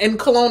 domination, and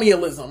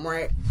colonialism,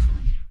 right?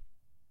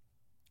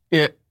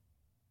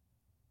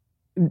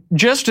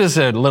 Just as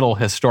a little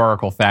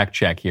historical fact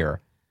check here,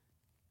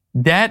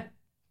 that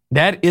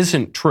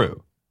isn't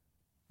true.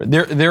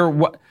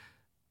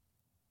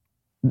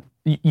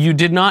 You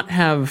did not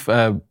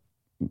have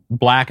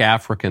Black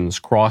Africans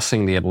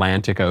crossing the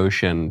Atlantic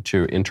Ocean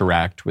to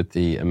interact with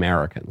the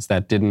Americans.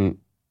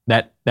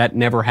 That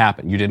never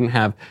happened. You didn't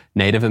have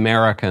Native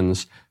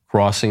Americans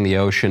crossing the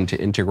ocean to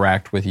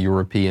interact with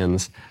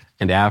Europeans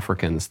and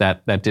Africans.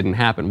 That didn't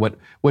happen.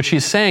 What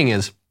she's saying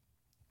is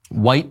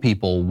white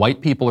people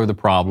are the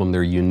problem.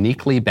 They're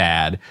uniquely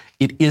bad.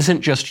 It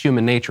isn't just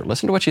human nature.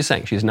 Listen to what she's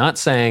saying. She's not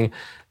saying,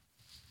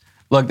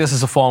 look, this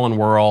is a fallen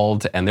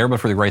world, and there but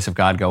for the grace of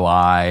God go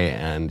I,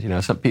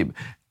 and some people,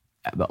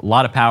 a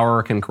lot of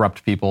power can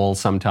corrupt people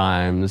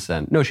sometimes.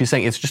 And no, she's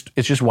saying it's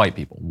just white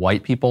people.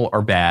 White people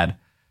are bad.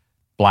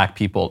 Black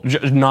people,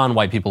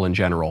 non-white people in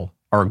general,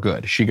 are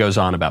good. She goes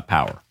on about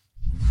power.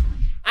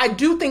 I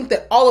do think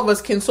that all of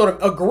us can sort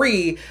of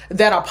agree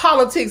that a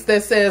politics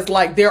that says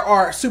like there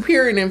are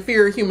superior and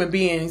inferior human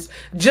beings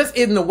just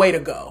isn't the way to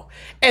go.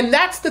 And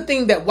that's the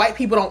thing that white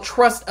people don't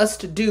trust us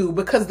to do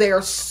because they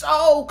are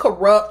so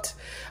corrupt.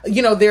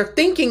 their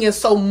thinking is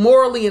so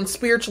morally and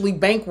spiritually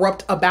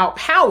bankrupt about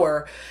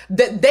power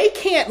that they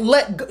can't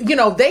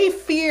they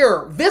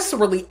fear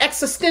viscerally,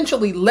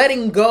 existentially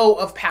letting go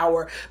of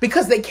power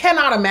because they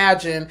cannot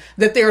imagine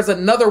that there's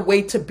another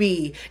way to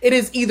be. It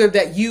is either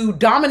that you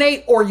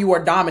dominate or you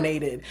are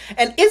dominated.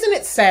 And isn't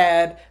it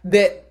sad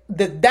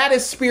that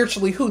is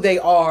spiritually who they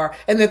are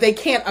and that they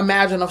can't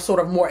imagine a sort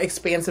of more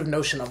expansive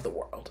notion of the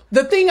world?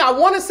 The thing I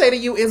want to say to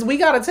you is we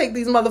got to take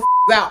these motherfuckers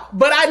out.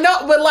 But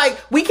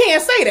we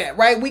can't say that,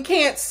 right? We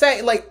can't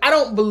say, I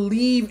don't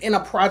believe in a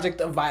project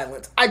of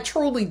violence. I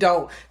truly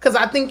don't. Because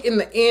I think in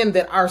the end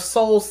that our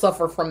souls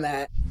suffer from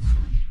that.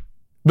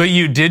 But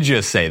you did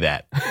just say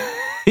that.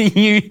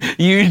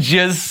 you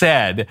just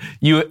said,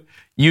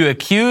 you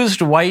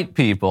accused white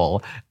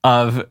people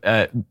of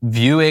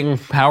viewing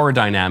power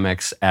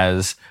dynamics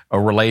as a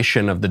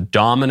relation of the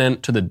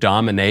dominant to the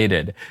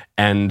dominated,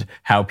 and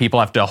how people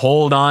have to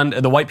hold on.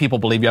 The white people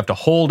believe you have to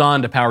hold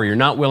on to power. You're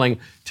not willing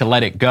to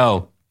let it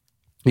go.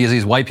 Because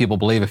these white people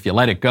believe if you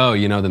let it go,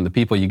 then the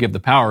people you give the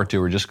power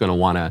to are just going to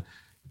want to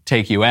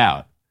take you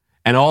out.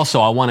 And also,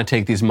 I want to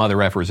take these mother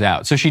effers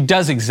out. So she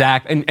does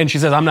and she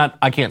says,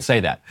 I can't say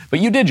that. But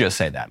you did just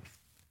say that.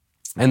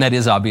 And that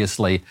is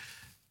obviously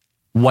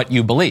what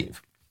you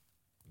believe.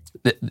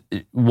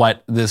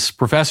 What this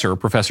Professor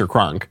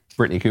Crunk,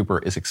 Brittany Cooper,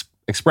 is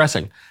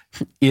expressing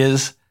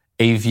is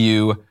a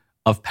view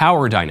of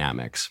power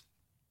dynamics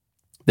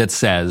that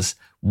says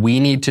we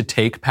need to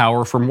take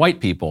power from white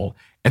people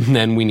and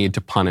then we need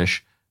to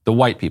punish the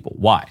white people.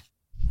 Why?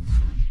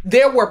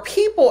 There were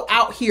people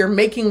out here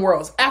making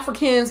worlds,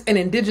 Africans and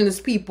indigenous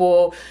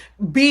people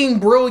being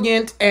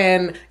brilliant,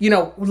 and,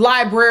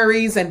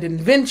 libraries and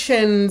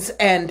inventions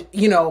and,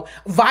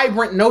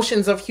 vibrant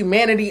notions of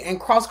humanity and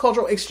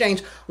cross-cultural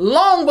exchange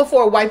long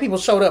before white people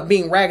showed up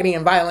being raggedy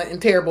and violent and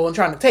terrible and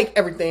trying to take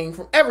everything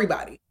from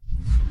everybody.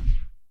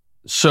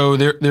 So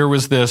there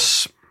was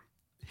this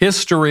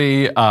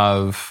history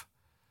of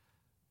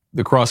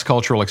the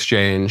cross-cultural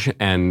exchange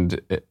and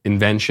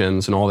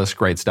inventions and all this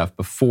great stuff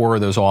before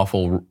those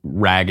awful,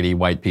 raggedy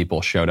white people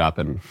showed up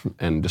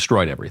and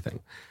destroyed everything.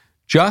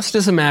 Just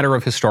as a matter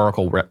of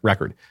historical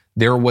record,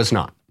 there was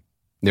not.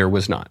 There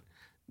was not.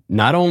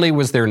 Not only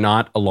was there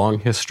not a long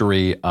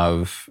history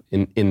of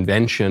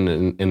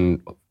invention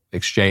and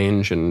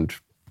exchange and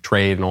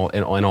trade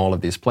and all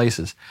of these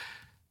places,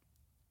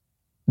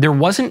 there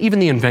wasn't even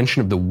the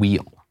invention of the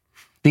wheel.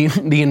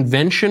 The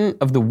invention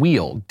of the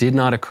wheel did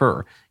not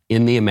occur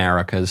in the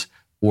Americas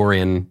or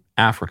in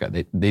Africa.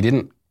 They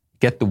didn't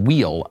get the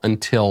wheel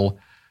until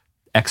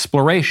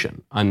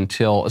exploration,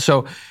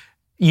 so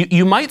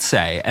you might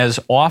say, as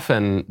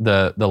often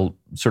the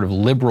sort of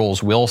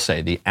liberals will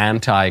say, the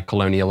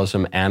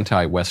anti-colonialism,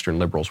 anti-Western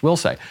liberals will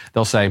say,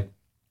 they'll say,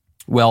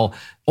 well,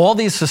 all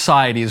these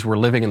societies were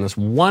living in this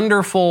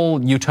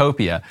wonderful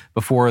utopia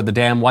before the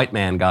damn white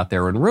man got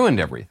there and ruined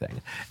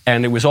everything.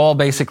 And it was all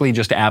basically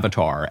just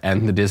Avatar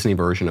and the Disney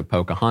version of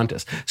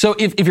Pocahontas. So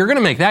if you're going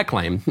to make that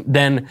claim,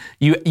 then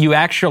you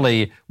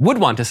actually would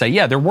want to say,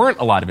 yeah, there weren't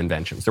a lot of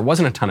inventions. There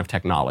wasn't a ton of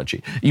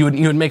technology. You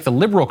would make the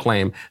liberal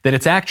claim that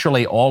it's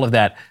actually all of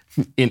that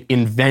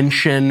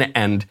invention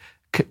and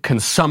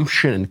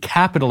consumption and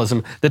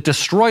capitalism that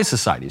destroys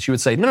societies. You would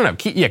say, no,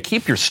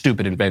 keep your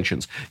stupid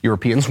inventions,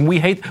 Europeans.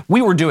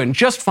 We were doing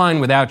just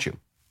fine without you.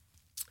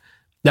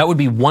 That would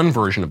be one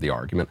version of the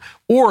argument.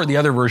 Or the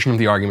other version of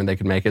the argument they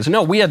could make is,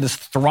 no, we had this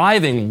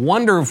thriving,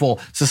 wonderful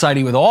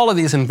society with all of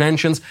these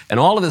inventions and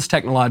all of this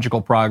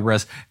technological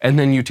progress, and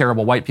then you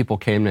terrible white people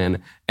came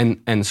in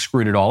and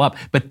screwed it all up.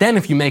 But then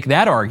if you make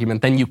that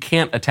argument, then you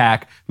can't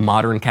attack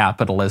modern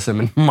capitalism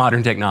and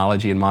modern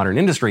technology and modern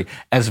industry,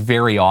 as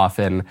very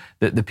often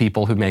the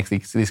people who make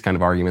these kind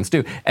of arguments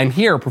do. And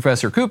here,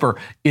 Professor Cooper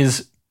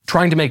is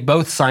trying to make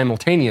both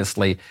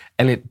simultaneously,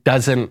 and it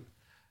doesn't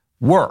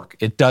work.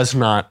 It does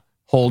not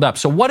hold up.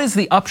 So what is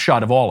the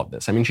upshot of all of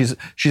this? I mean,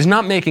 she's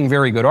not making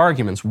very good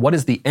arguments. What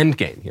is the end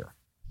game here?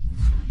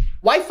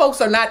 White folks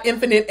are not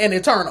infinite and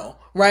eternal,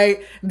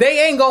 right?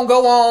 They ain't gonna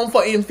go on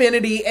for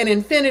infinity and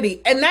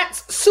infinity. And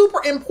that's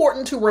super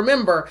important to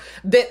remember,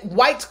 that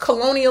white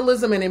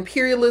colonialism and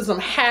imperialism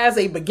has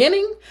a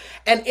beginning.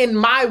 And in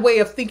my way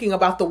of thinking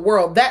about the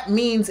world, that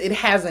means it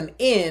has an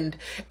end.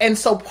 And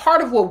so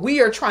part of what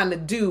we are trying to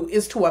do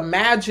is to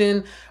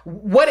imagine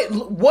what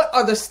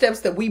are the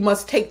steps that we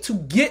must take to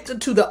get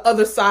to the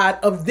other side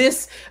of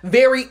this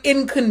very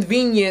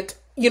inconvenient,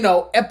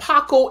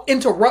 epochal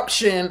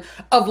interruption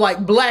of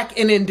Black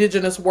and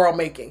indigenous world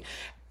making.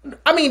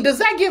 I mean, does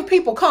that give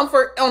people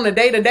comfort on a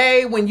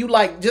day-to-day when you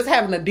just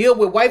having to deal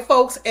with white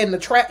folks and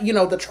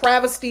the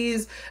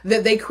travesties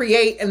that they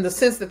create and the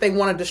sense that they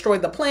want to destroy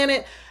the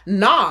planet?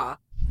 Nah.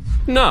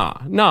 No,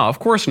 of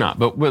course not.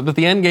 But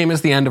the end game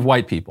is the end of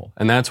white people.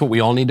 And that's what we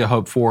all need to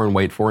hope for and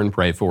wait for and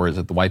pray for, is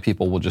that the white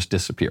people will just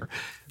disappear.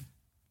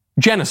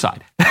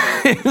 Genocide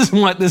is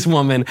what this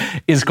woman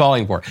is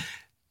calling for.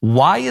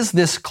 Why is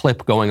this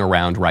clip going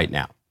around right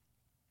now?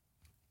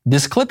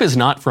 This clip is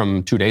not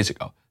from 2 days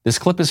ago. This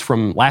clip is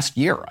from last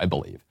year, I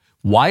believe.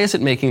 Why is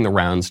it making the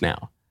rounds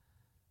now?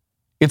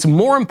 It's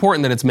more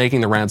important that it's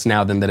making the rounds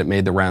now than that it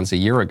made the rounds a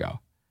year ago,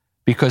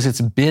 because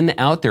it's been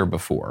out there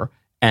before.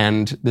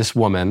 And this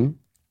woman,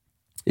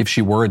 if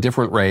she were a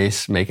different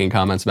race, making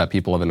comments about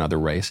people of another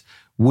race,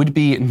 would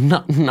be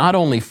not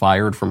only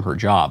fired from her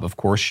job, of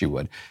course she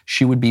would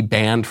be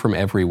banned from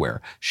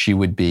everywhere. She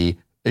would be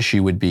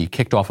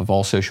kicked off of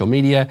all social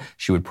media.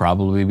 She would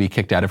probably be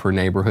kicked out of her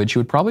neighborhood. She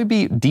would probably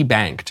be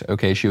debanked,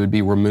 okay? She would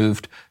be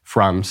removed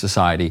from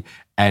society,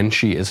 and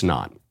she is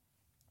not.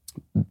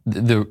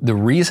 The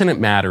reason it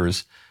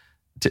matters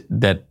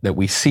that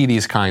we see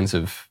these kinds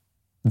of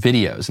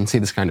videos and see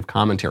this kind of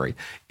commentary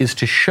is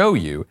to show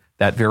you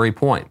that very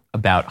point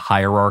about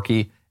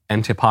hierarchy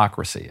and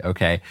hypocrisy,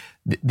 okay?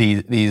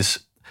 The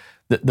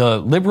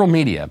liberal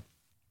media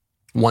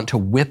want to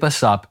whip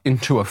us up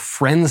into a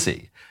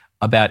frenzy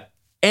about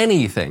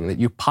anything that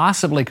you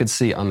possibly could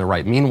see on the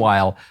right.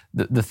 Meanwhile,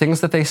 the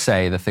things that they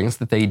say, the things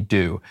that they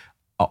do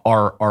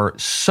are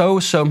so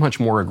much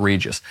more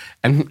egregious.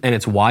 And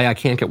it's why I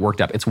can't get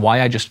worked up. It's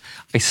why I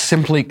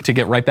simply, to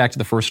get right back to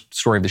the first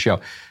story of the show,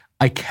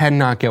 I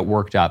cannot get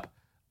worked up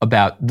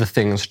about the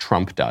things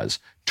Trump does.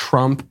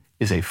 Trump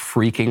is a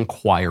freaking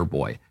choir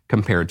boy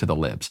compared to the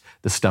libs.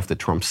 The stuff that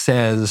Trump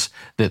says,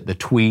 the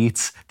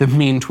tweets, the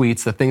mean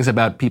tweets, the things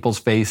about people's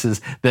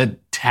faces, the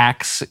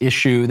tax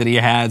issue that he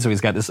had, so he's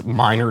got this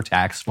minor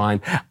tax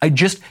fine.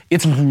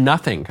 It's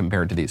nothing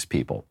compared to these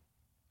people.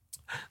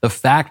 The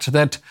fact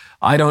that,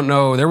 I don't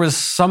know, there was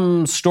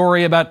some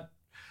story about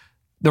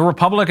the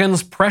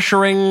Republicans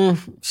pressuring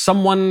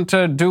someone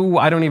to do,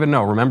 I don't even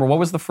know. Remember, what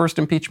was the first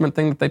impeachment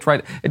thing that they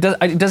tried? It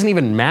doesn't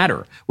even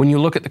matter when you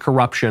look at the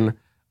corruption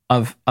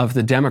of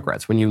the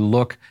Democrats, when you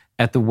look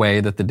at the way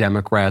that the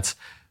Democrats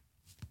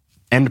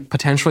and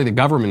potentially the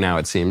government now,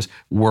 it seems,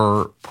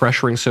 were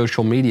pressuring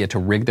social media to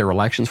rig their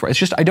elections for. It's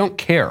just, I don't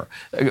care.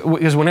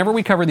 Because whenever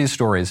we cover these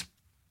stories,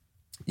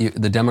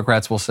 the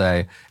Democrats will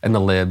say, and the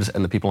libs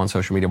and the people on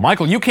social media,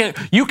 Michael, you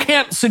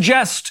can't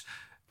suggest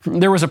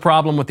there was a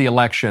problem with the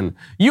election.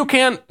 You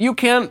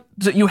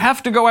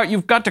have to go out,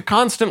 you've got to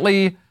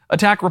constantly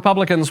attack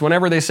Republicans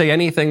whenever they say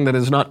anything that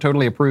is not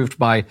totally approved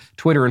by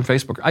Twitter and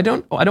Facebook. I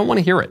don't want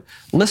to hear it.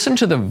 Listen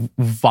to the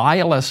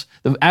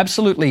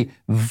absolutely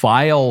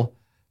vile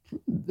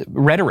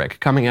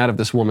rhetoric coming out of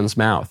this woman's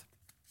mouth.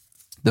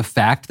 The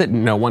fact that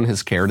no one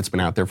has cared, it's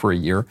been out there for a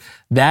year,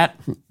 that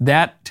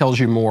tells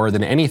you more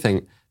than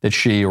anything that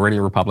she or any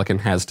Republican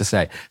has to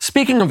say.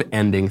 Speaking of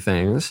ending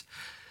things,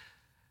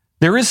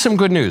 there is some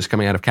good news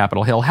coming out of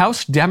Capitol Hill.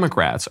 House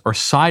Democrats are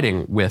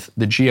siding with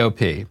the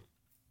GOP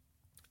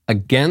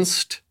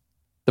against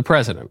the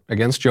president,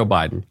 against Joe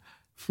Biden,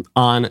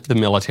 on the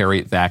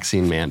military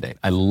vaccine mandate.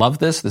 I love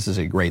this. This is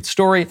a great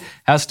story.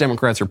 House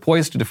Democrats are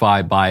poised to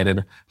defy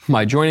Biden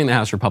by joining the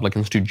House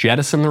Republicans to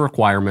jettison the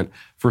requirement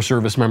for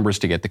service members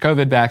to get the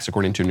COVID vax,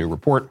 according to a new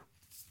report.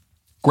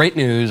 Great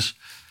news.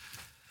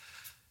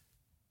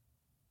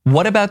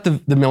 What about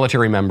the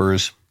military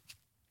members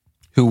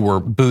who were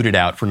booted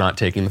out for not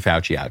taking the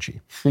Fauci ouchie?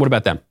 What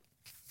about them?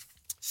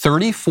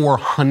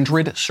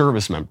 3,400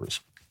 service members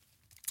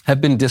have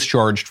been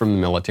discharged from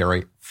the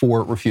military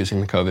for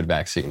refusing the COVID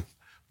vaccine.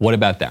 What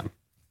about them?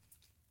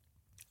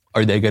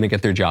 Are they going to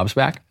get their jobs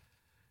back?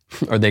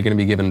 Are they going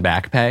to be given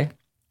back pay?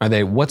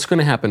 What's going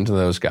to happen to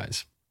those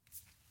guys?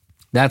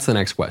 That's the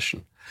next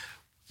question.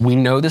 We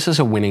know this is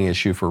a winning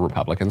issue for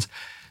Republicans.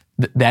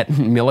 That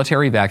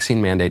military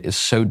vaccine mandate is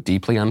so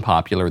deeply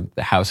unpopular that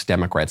the House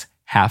Democrats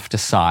have to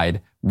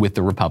side with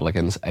the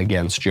Republicans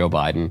against Joe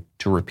Biden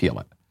to repeal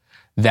it.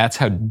 That's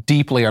how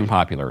deeply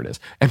unpopular it is.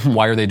 And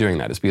why are they doing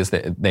that? Is it because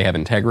they have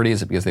integrity?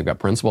 Is it because they've got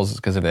principles? Is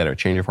it because they've had a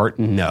change of heart?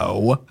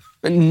 No.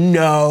 What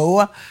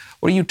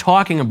are you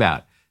talking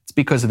about? It's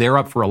because they're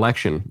up for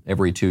election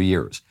every 2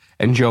 years.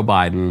 And Joe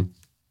Biden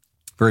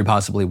very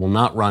possibly will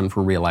not run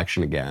for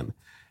re-election again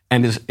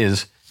and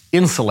is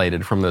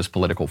insulated from those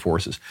political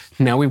forces.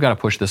 Now we've got to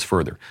push this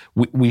further.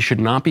 We should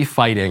not be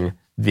fighting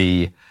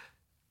the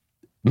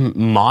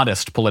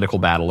modest political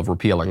battle of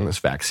repealing this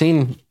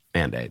vaccine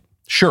mandate.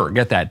 Sure,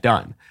 get that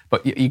done.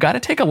 But you got to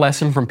take a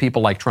lesson from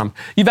people like Trump.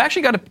 You've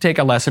actually got to take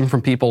a lesson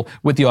from people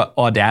with the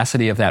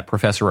audacity of that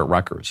professor at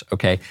Rutgers,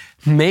 okay?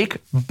 Make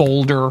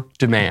bolder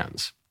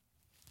demands.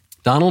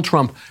 Donald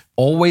Trump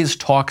always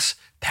talks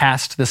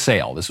past the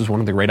sale. This was one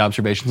of the great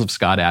observations of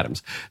Scott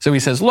Adams. So he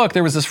says, look,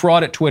 there was this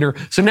fraud at Twitter,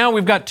 so now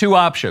we've got two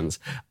options.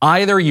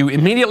 Either you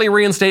immediately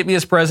reinstate me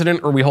as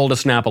president or we hold a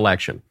snap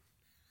election.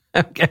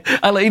 Okay.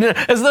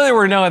 As though there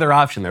were no other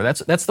option there.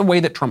 That's the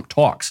way that Trump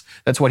talks.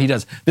 That's what he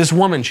does. This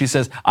woman, she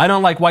says, I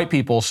don't like white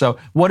people, so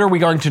what are we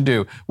going to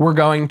do? We're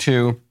going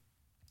to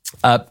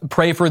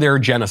pray for their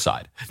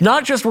genocide.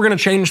 Not just we're going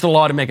to change the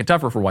law to make it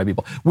tougher for white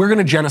people. We're going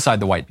to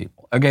genocide the white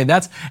people. Okay,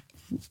 that's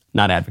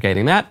not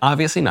advocating that,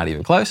 obviously, not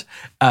even close.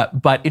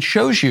 But it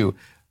shows you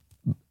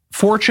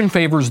fortune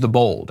favors the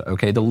bold,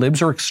 okay? The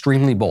libs are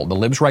extremely bold. The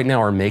libs right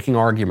now are making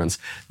arguments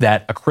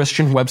that a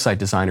Christian website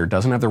designer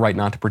doesn't have the right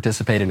not to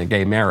participate in a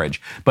gay marriage,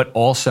 but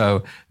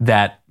also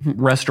that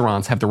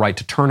restaurants have the right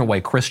to turn away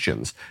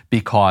Christians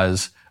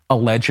because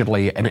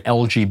allegedly an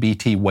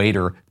LGBT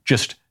waiter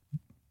just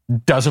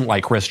doesn't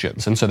like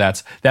Christians. And so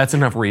that's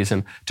enough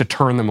reason to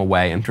turn them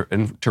away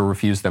and to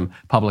refuse them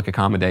public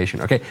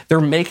accommodation. Okay,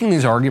 they're making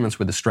these arguments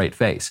with a straight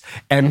face.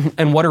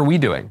 And what are we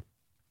doing?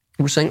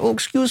 We're saying, oh,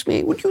 excuse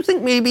me, would you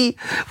think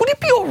would it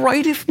be all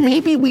right if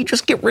maybe we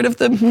just get rid of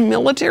the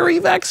military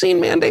vaccine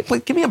mandate?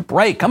 Please, give me a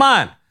break. Come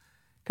on,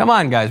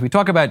 guys. We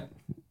talk about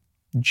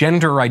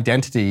gender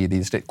identity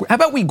these days. How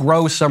about we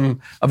grow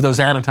some of those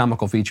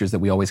anatomical features that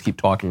we always keep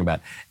talking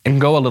about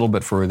and go a little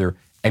bit further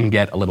and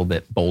get a little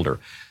bit bolder?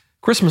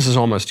 Christmas is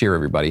almost here,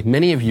 everybody.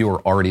 Many of you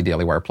are already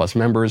Daily Wire Plus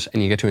members,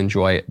 and you get to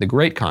enjoy the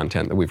great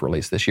content that we've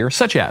released this year,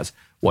 such as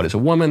What is a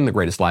Woman? The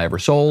Greatest Lie Ever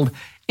Sold.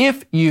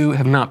 If you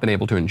have not been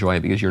able to enjoy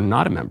it because you're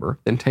not a member,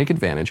 then take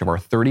advantage of our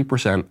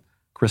 30%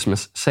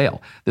 Christmas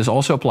sale. This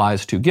also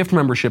applies to gift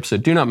memberships, so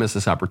do not miss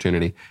this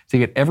opportunity to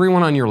get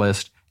everyone on your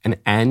list an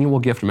annual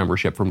gift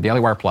membership from Daily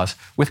Wire Plus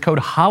with code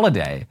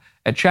HOLIDAY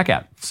at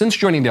checkout. Since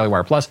joining Daily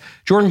Wire Plus,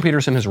 Jordan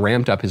Peterson has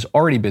ramped up his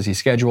already busy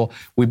schedule.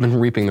 We've been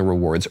reaping the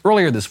rewards.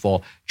 Earlier this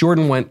fall,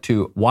 Jordan went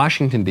to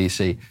Washington,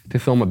 D.C. to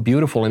film a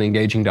beautiful and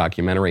engaging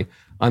documentary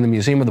on the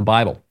Museum of the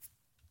Bible.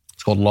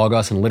 It's called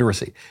Logos and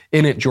Literacy.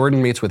 In it,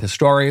 Jordan meets with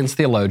historians,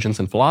 theologians,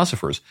 and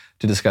philosophers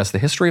to discuss the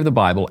history of the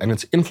Bible and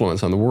its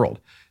influence on the world.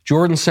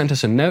 Jordan sent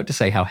us a note to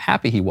say how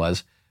happy he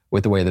was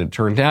with the way that it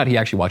turned out. He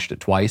actually watched it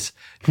twice.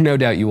 No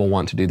doubt you will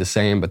want to do the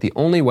same, but the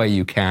only way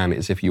you can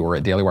is if you are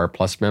a Daily Wire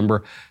Plus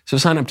member. So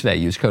sign up today.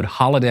 Use code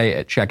HOLIDAY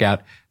at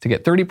checkout to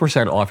get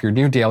 30% off your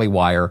new Daily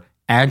Wire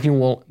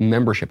annual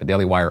membership at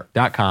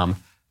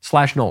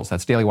dailywire.com/Knowles.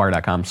 That's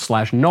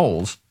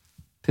dailywire.com/Knowles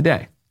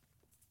today.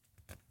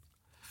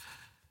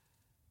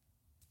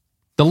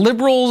 The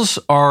liberals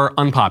are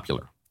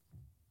unpopular.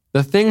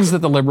 The things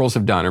that the liberals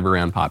have done are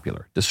very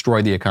unpopular.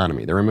 Destroy the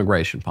economy, their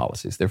immigration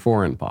policies, their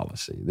foreign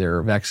policy,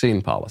 their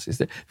vaccine policies.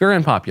 They're very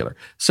unpopular.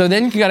 So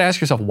then you got to ask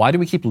yourself, why do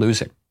we keep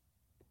losing?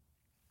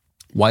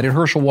 Why did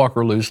Herschel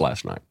Walker lose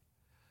last night?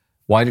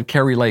 Why did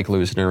Kerry Lake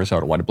lose in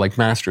Arizona? Why did Blake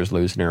Masters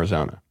lose in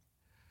Arizona?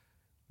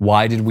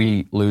 Why did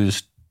we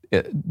lose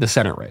the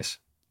Senate race?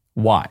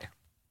 Why?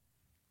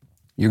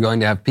 You're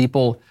going to have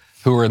people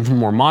who are in the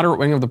more moderate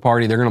wing of the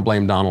party, they're going to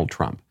blame Donald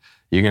Trump.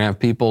 You're going to have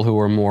people who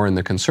are more in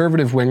the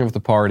conservative wing of the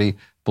party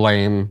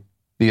blame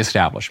the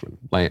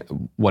establishment, blame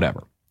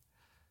whatever.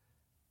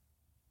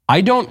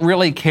 I don't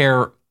really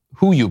care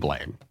who you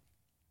blame,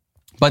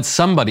 but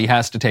somebody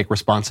has to take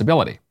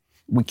responsibility.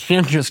 We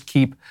can't just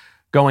keep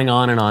going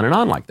on and on and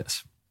on like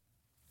this.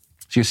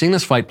 So you're seeing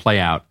this fight play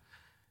out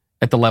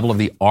at the level of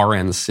the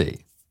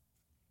RNC.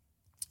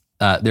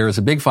 There is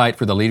a big fight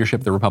for the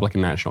leadership of the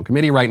Republican National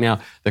Committee right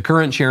now. The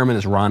current chairman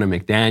is Ronna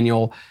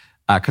McDaniel.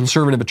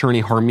 Conservative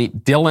attorney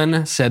Harmeet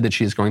Dillon said that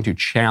she's going to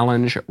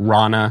challenge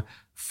Ronna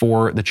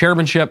for the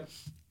chairmanship.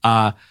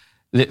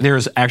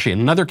 There's actually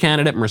another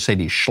candidate,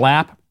 Mercedes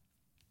Schlapp,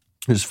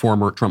 who's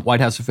former Trump White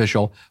House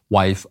official,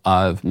 wife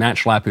of Matt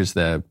Schlapp, who's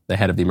the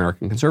head of the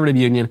American Conservative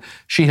Union.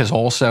 She has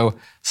also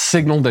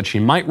signaled that she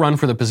might run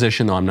for the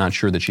position, though I'm not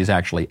sure that she's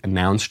actually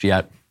announced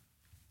yet.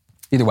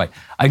 Either way,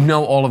 I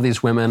know all of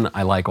these women.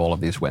 I like all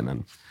of these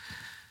women.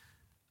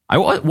 I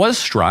was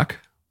struck,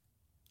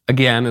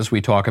 again, as we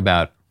talk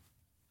about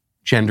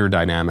gender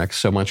dynamics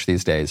so much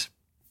these days.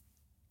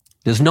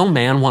 Does no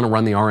man want to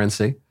run the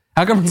RNC?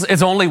 How come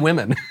it's only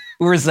women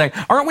who are saying,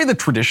 aren't we the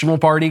traditional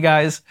party,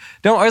 guys?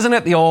 Isn't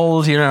it the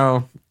old,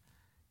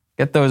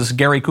 get those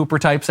Gary Cooper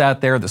types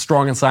out there, the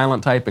strong and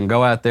silent type, and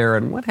go out there?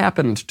 And what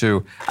happened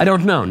to, I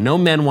don't know. No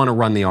men want to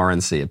run the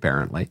RNC,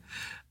 apparently.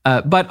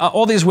 But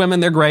all these women,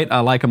 they're great.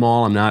 I like them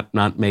all. I'm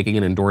not making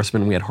an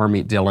endorsement. We had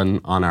Harmeet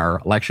Dillon on our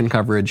election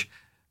coverage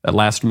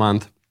last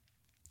month.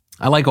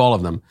 I like all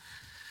of them.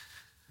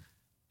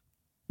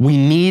 We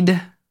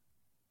need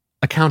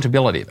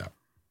accountability, though.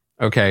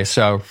 Okay,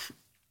 so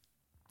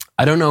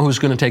I don't know who's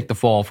going to take the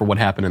fall for what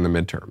happened in the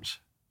midterms.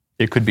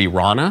 It could be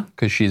Ronna,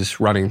 because she's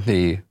running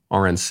the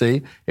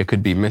RNC. It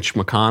could be Mitch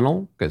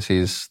McConnell, because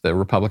he's the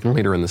Republican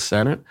leader in the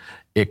Senate.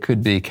 It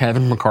could be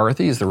Kevin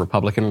McCarthy, he's the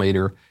Republican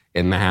leader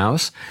in the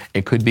House.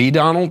 It could be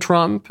Donald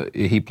Trump.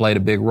 He played a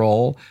big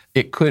role.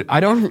 It could,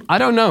 I don't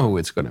know who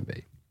it's going to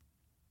be.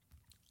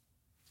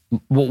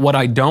 What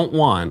I don't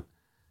want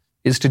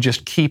is to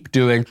just keep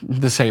doing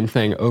the same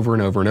thing over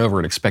and over and over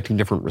and expecting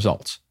different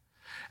results.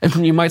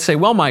 And you might say,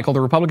 well, Michael,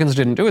 the Republicans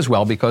didn't do as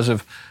well because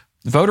of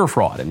voter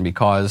fraud and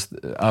because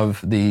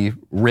of the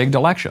rigged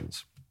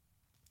elections.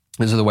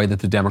 This is the way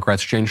that the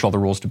Democrats changed all the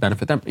rules to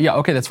benefit them. Yeah,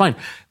 okay, that's fine.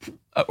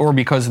 Or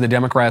because the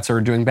Democrats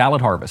are doing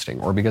ballot harvesting,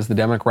 or because the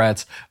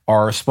Democrats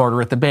are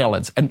smarter at the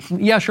bail-ins. And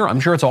yeah, sure, I'm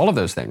sure it's all of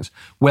those things.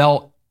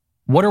 Well,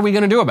 what are we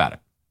going to do about it?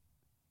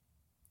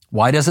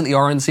 Why doesn't the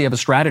RNC have a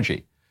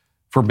strategy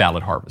for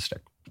ballot harvesting?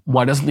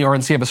 Why doesn't the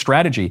RNC have a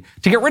strategy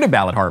to get rid of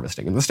ballot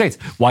harvesting in the states?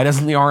 Why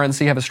doesn't the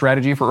RNC have a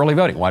strategy for early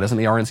voting? Why doesn't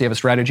the RNC have a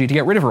strategy to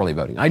get rid of early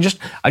voting? I just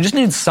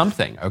need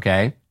something,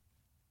 okay?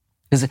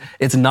 Because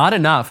it's not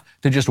enough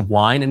to just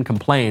whine and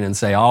complain and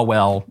say, oh,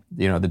 well,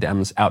 the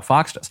Dems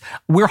outfoxed us.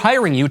 We're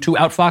hiring you to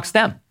outfox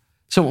them.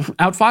 So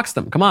outfox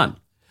them, come on.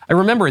 I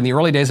remember in the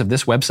early days of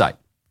this website,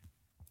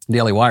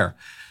 Daily Wire,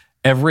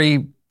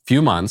 every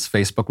few months,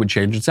 Facebook would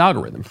change its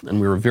algorithm. And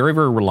we were very,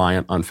 very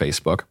reliant on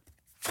Facebook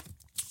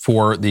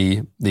for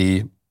the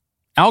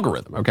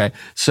algorithm, okay?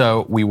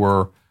 So we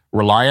were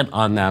reliant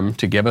on them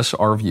to give us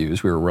our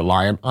views. We were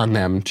reliant on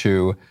them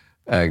to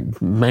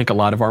make a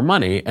lot of our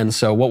money. And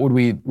so what would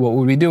we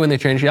do when they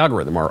changed the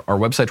algorithm? Our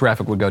website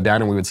traffic would go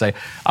down and we would say,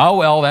 oh,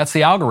 well, that's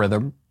the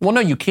algorithm. Well,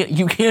 no, you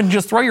can't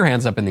just throw your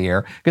hands up in the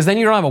air because then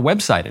you don't have a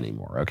website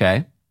anymore,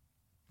 okay?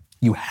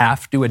 You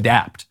have to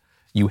adapt.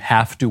 You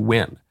have to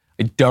win.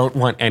 I don't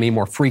want any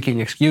more freaking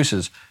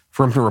excuses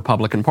from the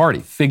Republican Party.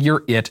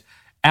 Figure it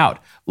out.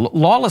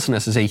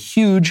 Lawlessness is a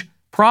huge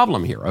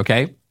problem here,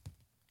 okay?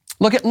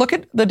 Look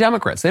at the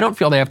Democrats. They don't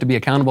feel they have to be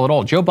accountable at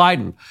all. Joe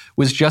Biden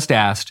was just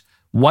asked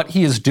what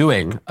he is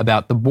doing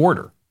about the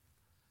border.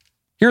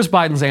 Here's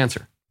Biden's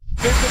answer.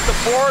 Visit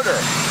the border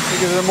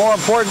because there's a more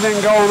important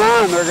thing going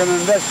on. They're going to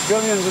invest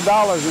billions of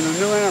dollars in a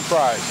new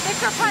enterprise.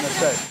 Mr.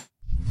 President.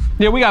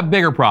 Yeah, we got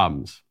bigger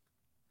problems.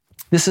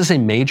 This is a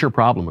major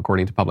problem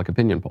according to public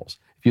opinion polls.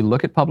 If you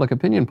look at public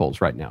opinion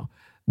polls right now,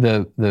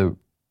 the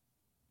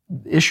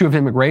issue of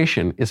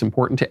immigration is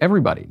important to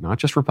everybody, not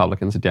just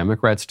Republicans,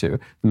 Democrats too.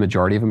 The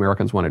majority of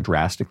Americans want to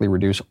drastically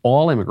reduce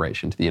all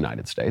immigration to the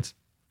United States.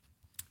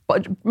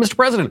 But, Mr.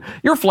 President,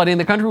 you're flooding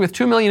the country with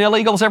 2 million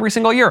illegals every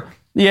single year.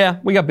 Yeah,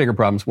 we got bigger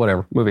problems.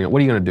 Whatever. Moving on. What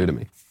are you going to do to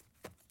me?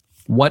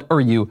 What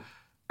are you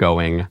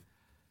going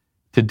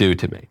to do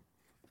to me?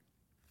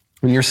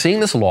 When you're seeing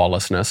this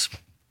lawlessness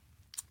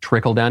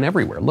trickle down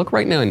everywhere. Look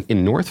right now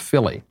in North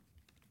Philly.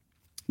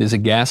 There's a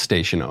gas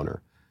station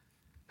owner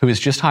who has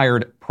just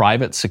hired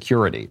private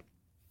security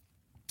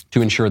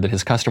to ensure that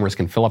his customers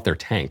can fill up their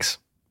tanks.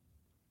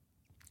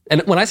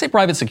 And when I say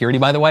private security,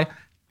 by the way,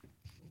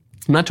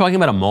 I'm not talking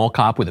about a mall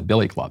cop with a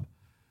billy club.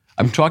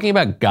 I'm talking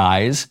about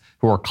guys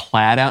who are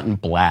clad out in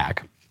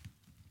black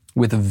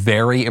with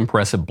very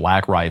impressive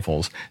black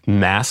rifles,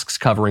 masks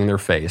covering their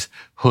face,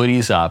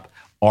 hoodies up,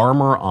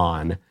 armor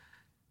on,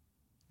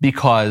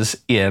 because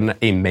in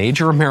a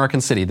major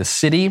American city, the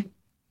city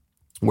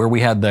where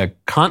we had the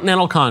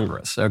Continental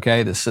Congress,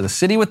 okay, the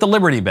city with the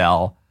Liberty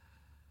Bell,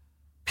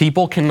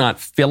 people cannot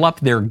fill up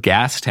their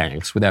gas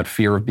tanks without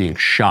fear of being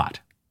shot.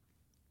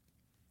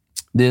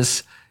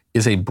 This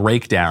is a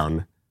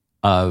breakdown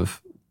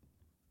of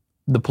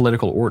the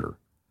political order.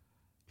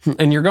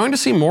 And you're going to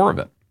see more of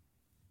it.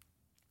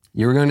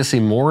 You're going to see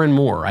more and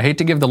more. I hate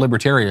to give the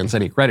libertarians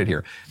any credit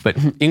here, but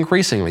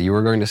increasingly you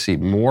are going to see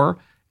more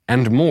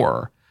and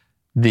more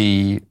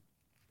the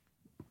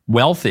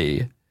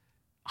wealthy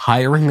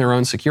hiring their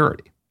own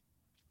security.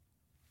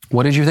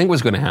 What did you think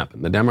was going to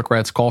happen? The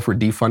Democrats call for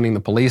defunding the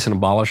police and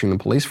abolishing the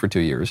police for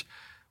 2 years.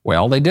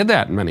 Well, they did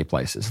that in many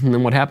places. And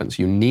then what happens?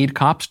 You need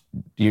cops.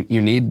 You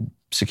need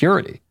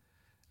security.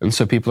 And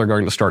so people are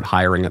going to start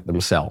hiring it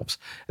themselves.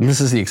 And this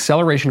is the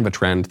acceleration of a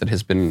trend that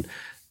has been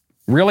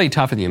really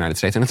tough in the United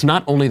States. And it's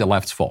not only the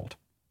left's fault.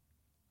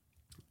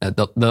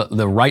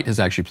 The right has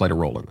actually played a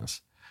role in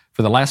this.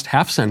 For the last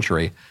half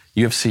century,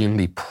 you have seen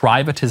the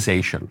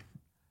privatization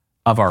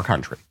of our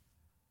country.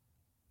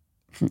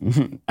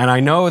 And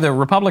I know the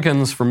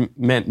Republicans, for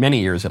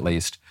many years at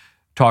least,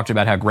 talked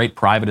about how great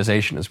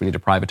privatization is. We need to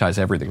privatize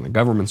everything. The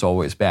government's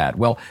always bad.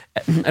 Well,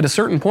 at a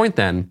certain point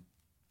then,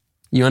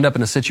 you end up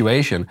in a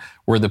situation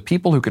where the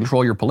people who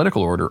control your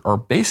political order are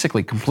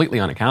basically completely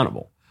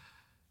unaccountable.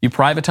 You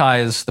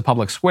privatize the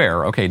public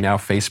square. Okay, now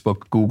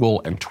Facebook,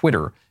 Google, and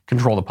Twitter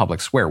control the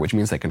public square, which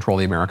means they control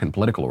the American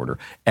political order.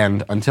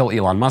 And until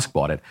Elon Musk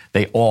bought it,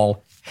 they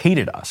all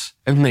hated us,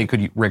 and they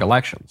could rig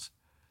elections.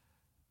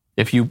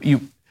 If you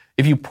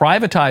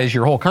privatize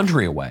your whole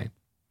country away,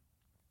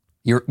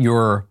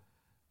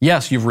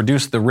 yes, you've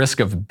reduced the risk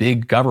of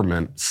big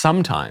government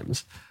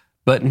sometimes,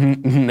 but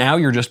now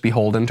you're just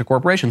beholden to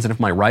corporations. And if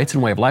my rights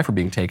and way of life are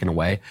being taken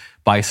away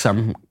by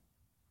some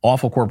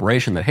awful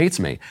corporation that hates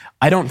me,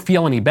 I don't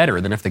feel any better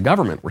than if the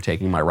government were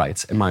taking my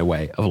rights and my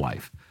way of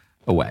life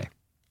away.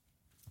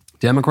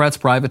 Democrats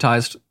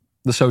privatized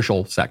the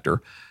social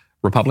sector.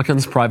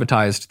 Republicans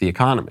privatized the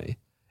economy.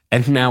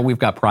 And now we've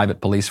got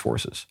private police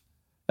forces.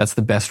 That's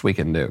the best we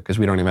can do because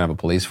we don't even have a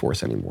police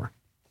force anymore.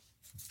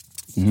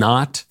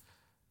 Not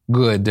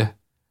good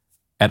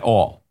at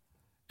all.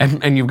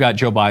 And you've got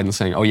Joe Biden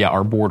saying, oh yeah,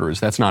 our borders,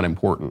 that's not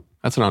important.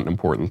 That's not an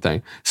important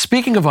thing.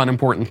 Speaking of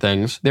unimportant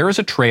things, there is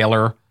a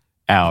trailer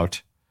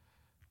out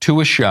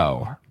to a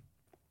show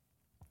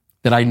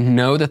that I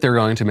know that they're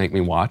going to make me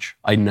watch.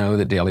 I know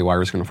that Daily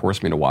Wire is going to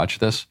force me to watch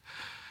this.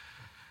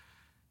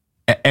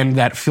 And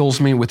that fills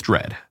me with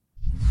dread.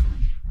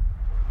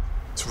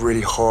 It's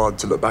really hard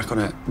to look back on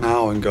it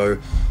now and go,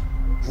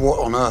 what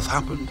on earth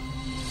happened?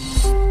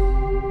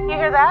 You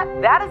hear that?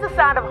 That is the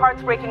sound of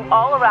hearts breaking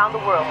all around the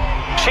world.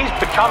 She's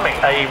becoming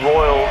a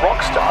royal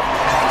rock star.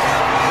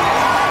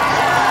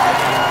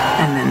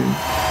 And then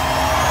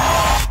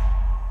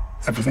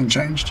everything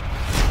changed.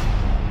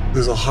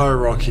 There's a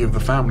hierarchy of the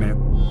family.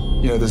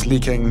 You know, there's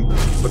leaking,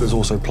 but there's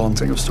also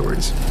planting of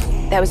stories.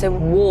 There was a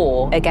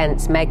war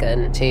against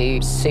Meghan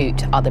to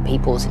suit other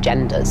people's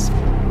agendas.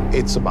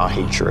 It's about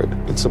hatred.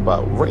 It's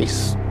about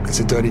race. It's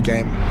a dirty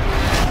game.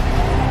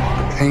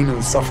 pain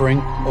and suffering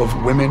of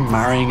women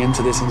marrying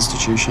into this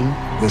institution,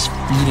 this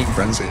feeding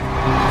frenzy.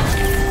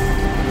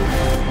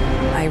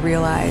 I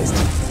realized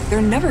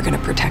they're never going to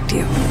protect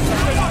you.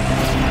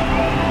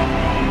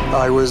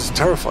 I was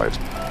terrified.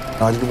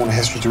 I didn't want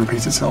history to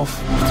repeat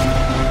itself.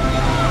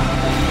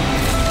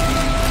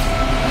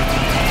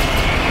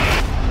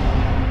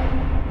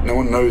 No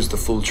one knows the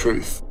full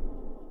truth.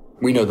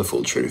 We know the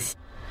full truth.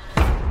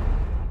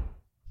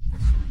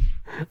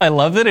 I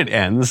love that it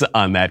ends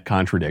on that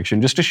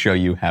contradiction, just to show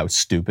you how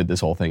stupid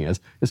this whole thing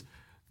is.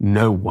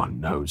 No one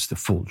knows the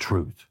full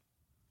truth.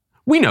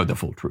 We know the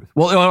full truth.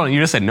 Well, you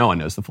just said no one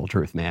knows the full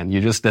truth, man.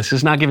 That's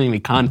just not giving me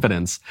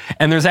confidence.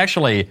 And there's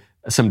actually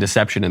some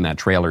deception in that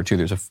trailer, too.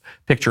 There's a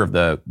picture of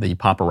the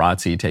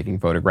paparazzi taking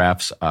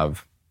photographs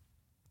of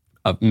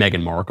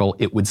Meghan Markle.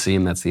 It would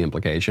seem that's the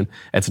implication.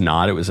 It's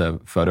not. It was a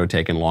photo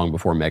taken long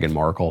before Meghan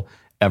Markle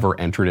ever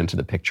entered into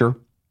the picture.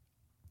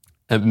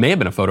 It may have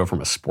been a photo from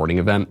a sporting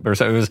event.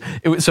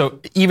 So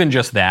even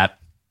just that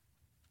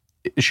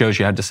shows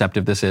you how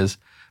deceptive this is.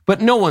 But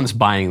no one's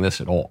buying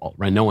this at all,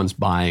 right? No one's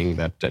buying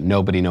that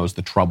nobody knows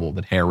the trouble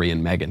that Harry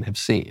and Meghan have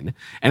seen.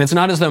 And it's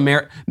not as though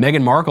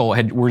Meghan Markle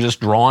were just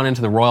drawn into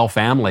the royal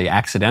family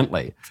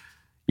accidentally.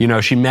 You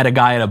know, she met a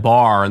guy at a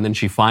bar and then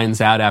she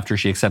finds out after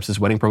she accepts his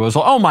wedding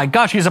proposal, oh my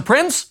gosh, he's a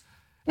prince?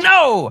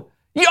 No!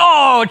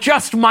 Oh,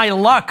 just my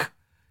luck.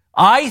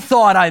 I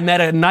thought I met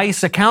a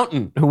nice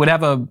accountant who would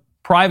have a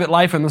private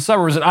life in the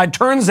suburbs. It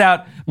turns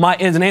out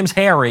his name's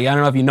Harry. I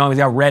don't know if you know him. He's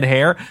got red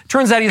hair.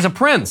 Turns out he's a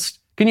prince.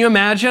 Can you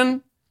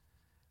imagine?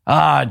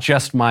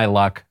 Just my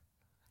luck.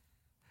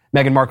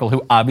 Meghan Markle,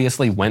 who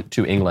obviously went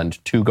to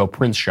England to go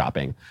prince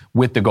shopping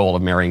with the goal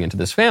of marrying into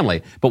this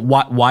family. But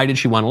why did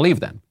she want to leave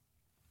then?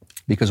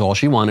 Because all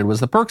she wanted was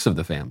the perks of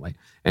the family.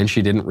 And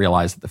she didn't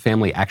realize that the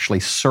family actually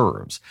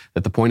serves,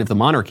 that the point of the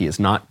monarchy is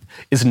not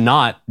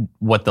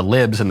what the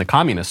libs and the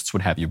communists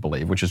would have you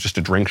believe, which is just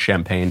to drink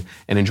champagne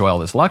and enjoy all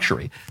this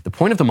luxury. The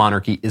point of the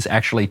monarchy is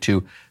actually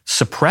to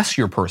suppress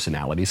your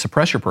personality,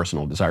 suppress your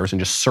personal desires, and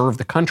just serve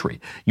the country.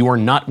 You are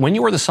not, when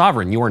you are the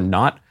sovereign, you are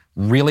not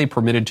really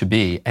permitted to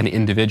be an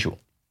individual.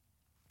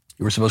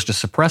 You were supposed to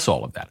suppress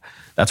all of that.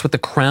 That's what the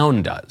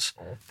crown does.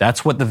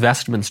 That's what the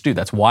vestments do.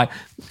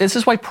 This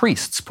is why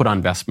priests put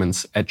on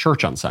vestments at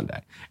church on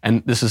Sunday.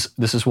 And this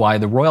is why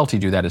the royalty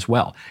do that as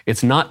well.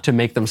 It's not to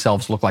make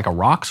themselves look like a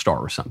rock star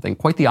or something.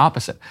 Quite the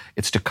opposite.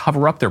 It's to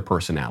cover up their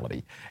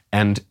personality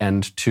and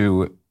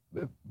to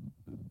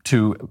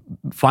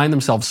find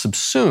themselves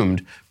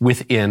subsumed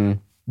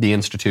within the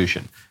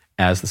institution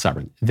as the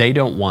sovereign. They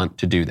don't want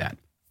to do that.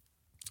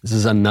 This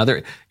is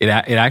another, it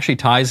actually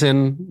ties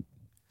in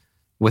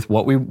with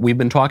what we've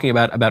been talking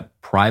about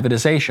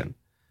privatization,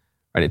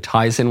 right? It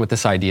ties in with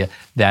this idea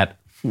that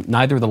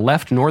neither the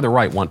left nor the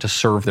right want to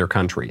serve their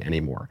country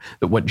anymore.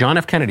 But what John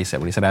F. Kennedy said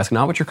when he said, ask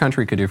not what your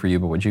country could do for you,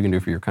 but what you can do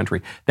for your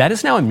country, that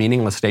is now a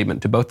meaningless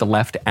statement to both the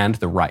left and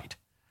the right.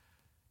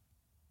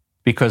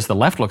 Because the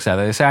left looks at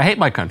it, they say, I hate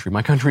my country.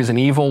 My country is an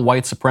evil,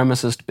 white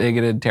supremacist,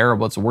 bigoted,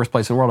 terrible. It's the worst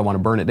place in the world. I want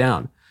to burn it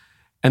down.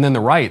 And then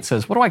the right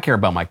says, what do I care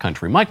about my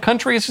country? My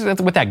country is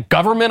with that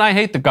government. I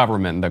hate the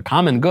government. The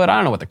common good. I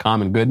don't know what the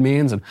common good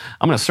means. And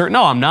I'm going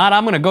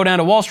to go down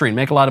to Wall Street and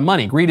make a lot of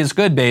money. Greed is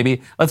good,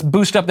 baby. Let's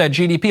boost up that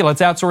GDP.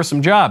 Let's outsource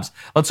some jobs.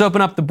 Let's open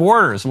up the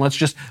borders and let's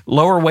just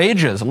lower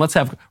wages and let's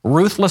have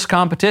ruthless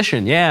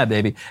competition. Yeah,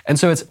 baby. And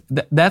so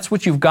that's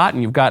what you've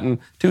gotten. You've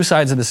gotten two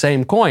sides of the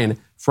same coin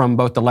from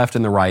both the left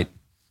and the right,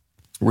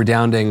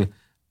 redounding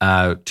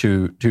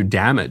to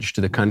damage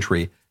to the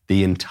country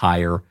the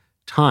entire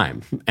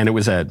time. And it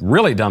was a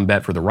really dumb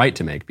bet for the right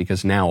to make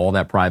because now all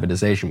that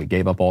privatization, we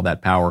gave up all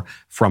that power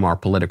from our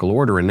political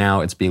order and now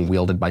it's being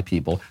wielded by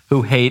people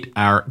who hate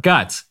our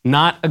guts.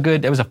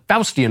 It was a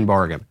Faustian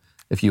bargain,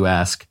 if you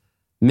ask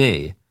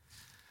me.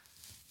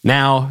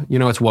 Now,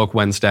 it's Woke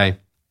Wednesday.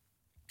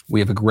 We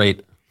have a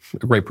great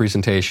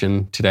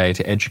presentation today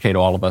to educate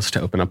all of us, to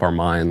open up our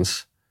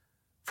minds.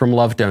 From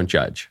Love, Don't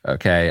Judge,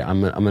 okay? I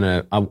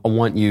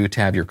want you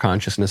to have your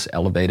consciousness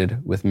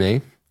elevated with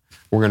me.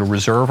 We're going to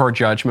reserve our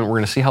judgment. We're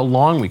going to see how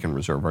long we can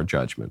reserve our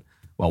judgment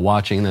while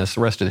watching this.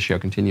 The rest of the show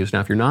continues.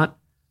 Now, if you're not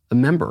a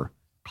member,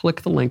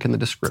 click the link in the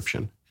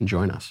description and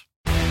join us.